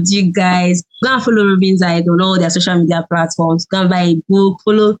episode, you guys. Go and follow Rubinside on all their social media platforms. Go and buy a book.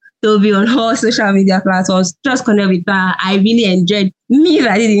 Follow Tobi on all social media platforms. Just connect with her. I really enjoyed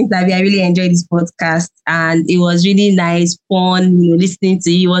I did the interview. I really enjoyed this podcast. And it was really nice, fun, listening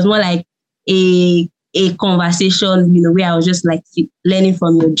to you. It was more like a conversation, where I was just like learning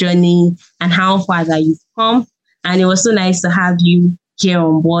from your journey and how far that you've come. And it was so nice to have you here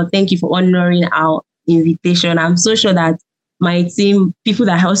on board. Thank you for honoring our invitation. I'm so sure that my team, people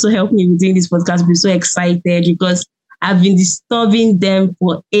that also helped me with doing this podcast, will be so excited because I've been disturbing them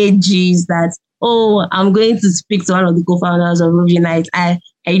for ages that, I'm going to speak to one of the co-founders of Eyinade. I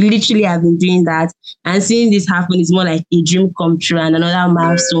literally have been doing that. And seeing this happen is more like a dream come true and another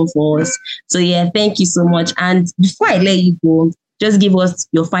milestone for us. So yeah, thank you so much. And before I let you go, just give us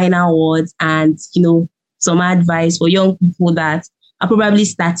your final words and, some advice for young people that are probably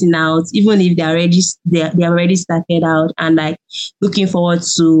starting out, even if they're already started out and like looking forward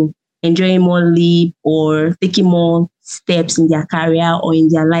to enjoying more leap or taking more steps in their career or in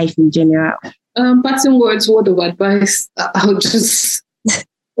their life in general. Parting words, word of advice. I'll just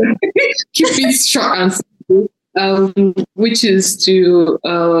keep it short and simple, which is to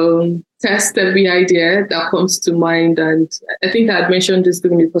test every idea that comes to mind. And I think I had mentioned this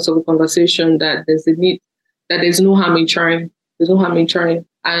during the course of a conversation that there's a need, that there's no harm in trying. There's no harm in trying.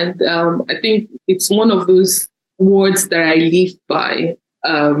 And I think it's one of those words that I live by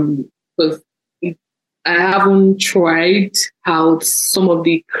because I haven't tried out some of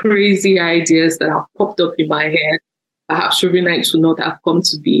the crazy ideas that have popped up in my head. Perhaps Eyinade would not have come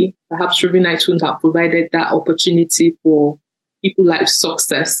to be. Perhaps Eyinade wouldn't have provided that opportunity for people like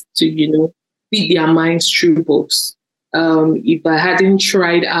success to, feed their minds through books. If I hadn't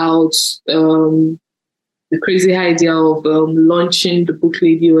tried out the crazy idea of launching the book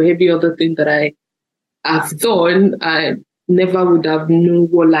lady or every other thing that I have done, I never would have known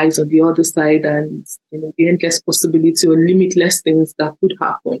what lies on the other side and the endless possibility or limitless things that could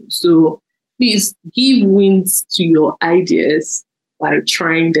happen. So please give wings to your ideas by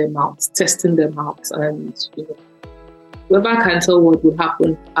trying them out, testing them out, and whoever can tell what will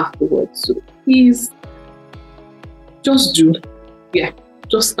happen afterwards. So please just do. Yeah,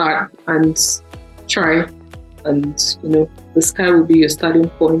 just start and try. And the sky will be your starting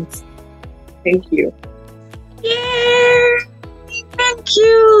point. Thank you. Yeah,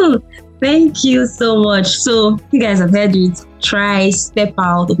 thank you so much. So you guys have heard it. Try, step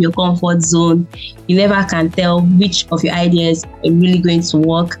out of your comfort zone. You never can tell which of your ideas are really going to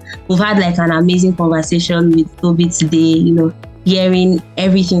work. We've had like an amazing conversation with Tobi today, hearing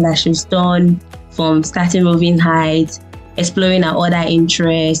everything that she's done from starting Moving Heights, exploring our other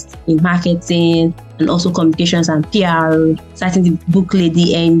interests in marketing and also communications and PR, starting the book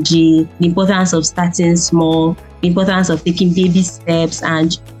lady NG, the importance of starting small, the importance of taking baby steps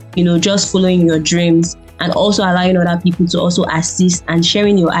and, just following your dreams and also allowing other people to also assist and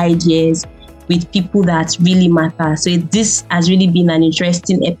sharing your ideas with people that really matter. So this has really been an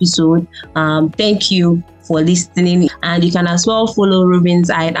interesting episode. Thank you for listening, and you can as well follow Ruben's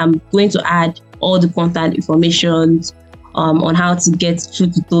Eye. I'm going to add all the contact information on how to get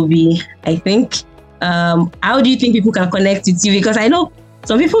through to Tobi. I think. How do you think people can connect with you? Because I know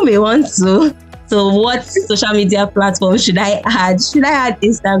some people may want to. So what social media platform should I add? Should I add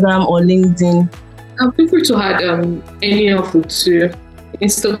Instagram or LinkedIn? I'm prefer to add any of the two.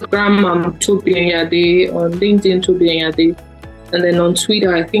 Instagram, I'm Tobi Eyinade. On LinkedIn, Tobi Eyinade. And then on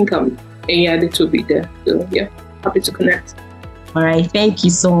Twitter, I think I'm Eyinade Tobi there. So yeah, happy to connect. All right. Thank you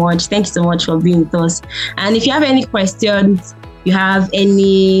so much. Thank you so much for being with us. And if you have any questions, you have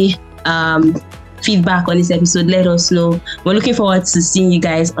any feedback on this episode, let us know. We're looking forward to seeing you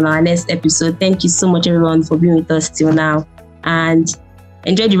guys on our next episode. Thank you so much, everyone, for being with us till now. And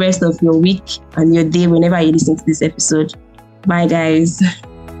enjoy the rest of your week and your day whenever you listen to this episode. Bye, guys.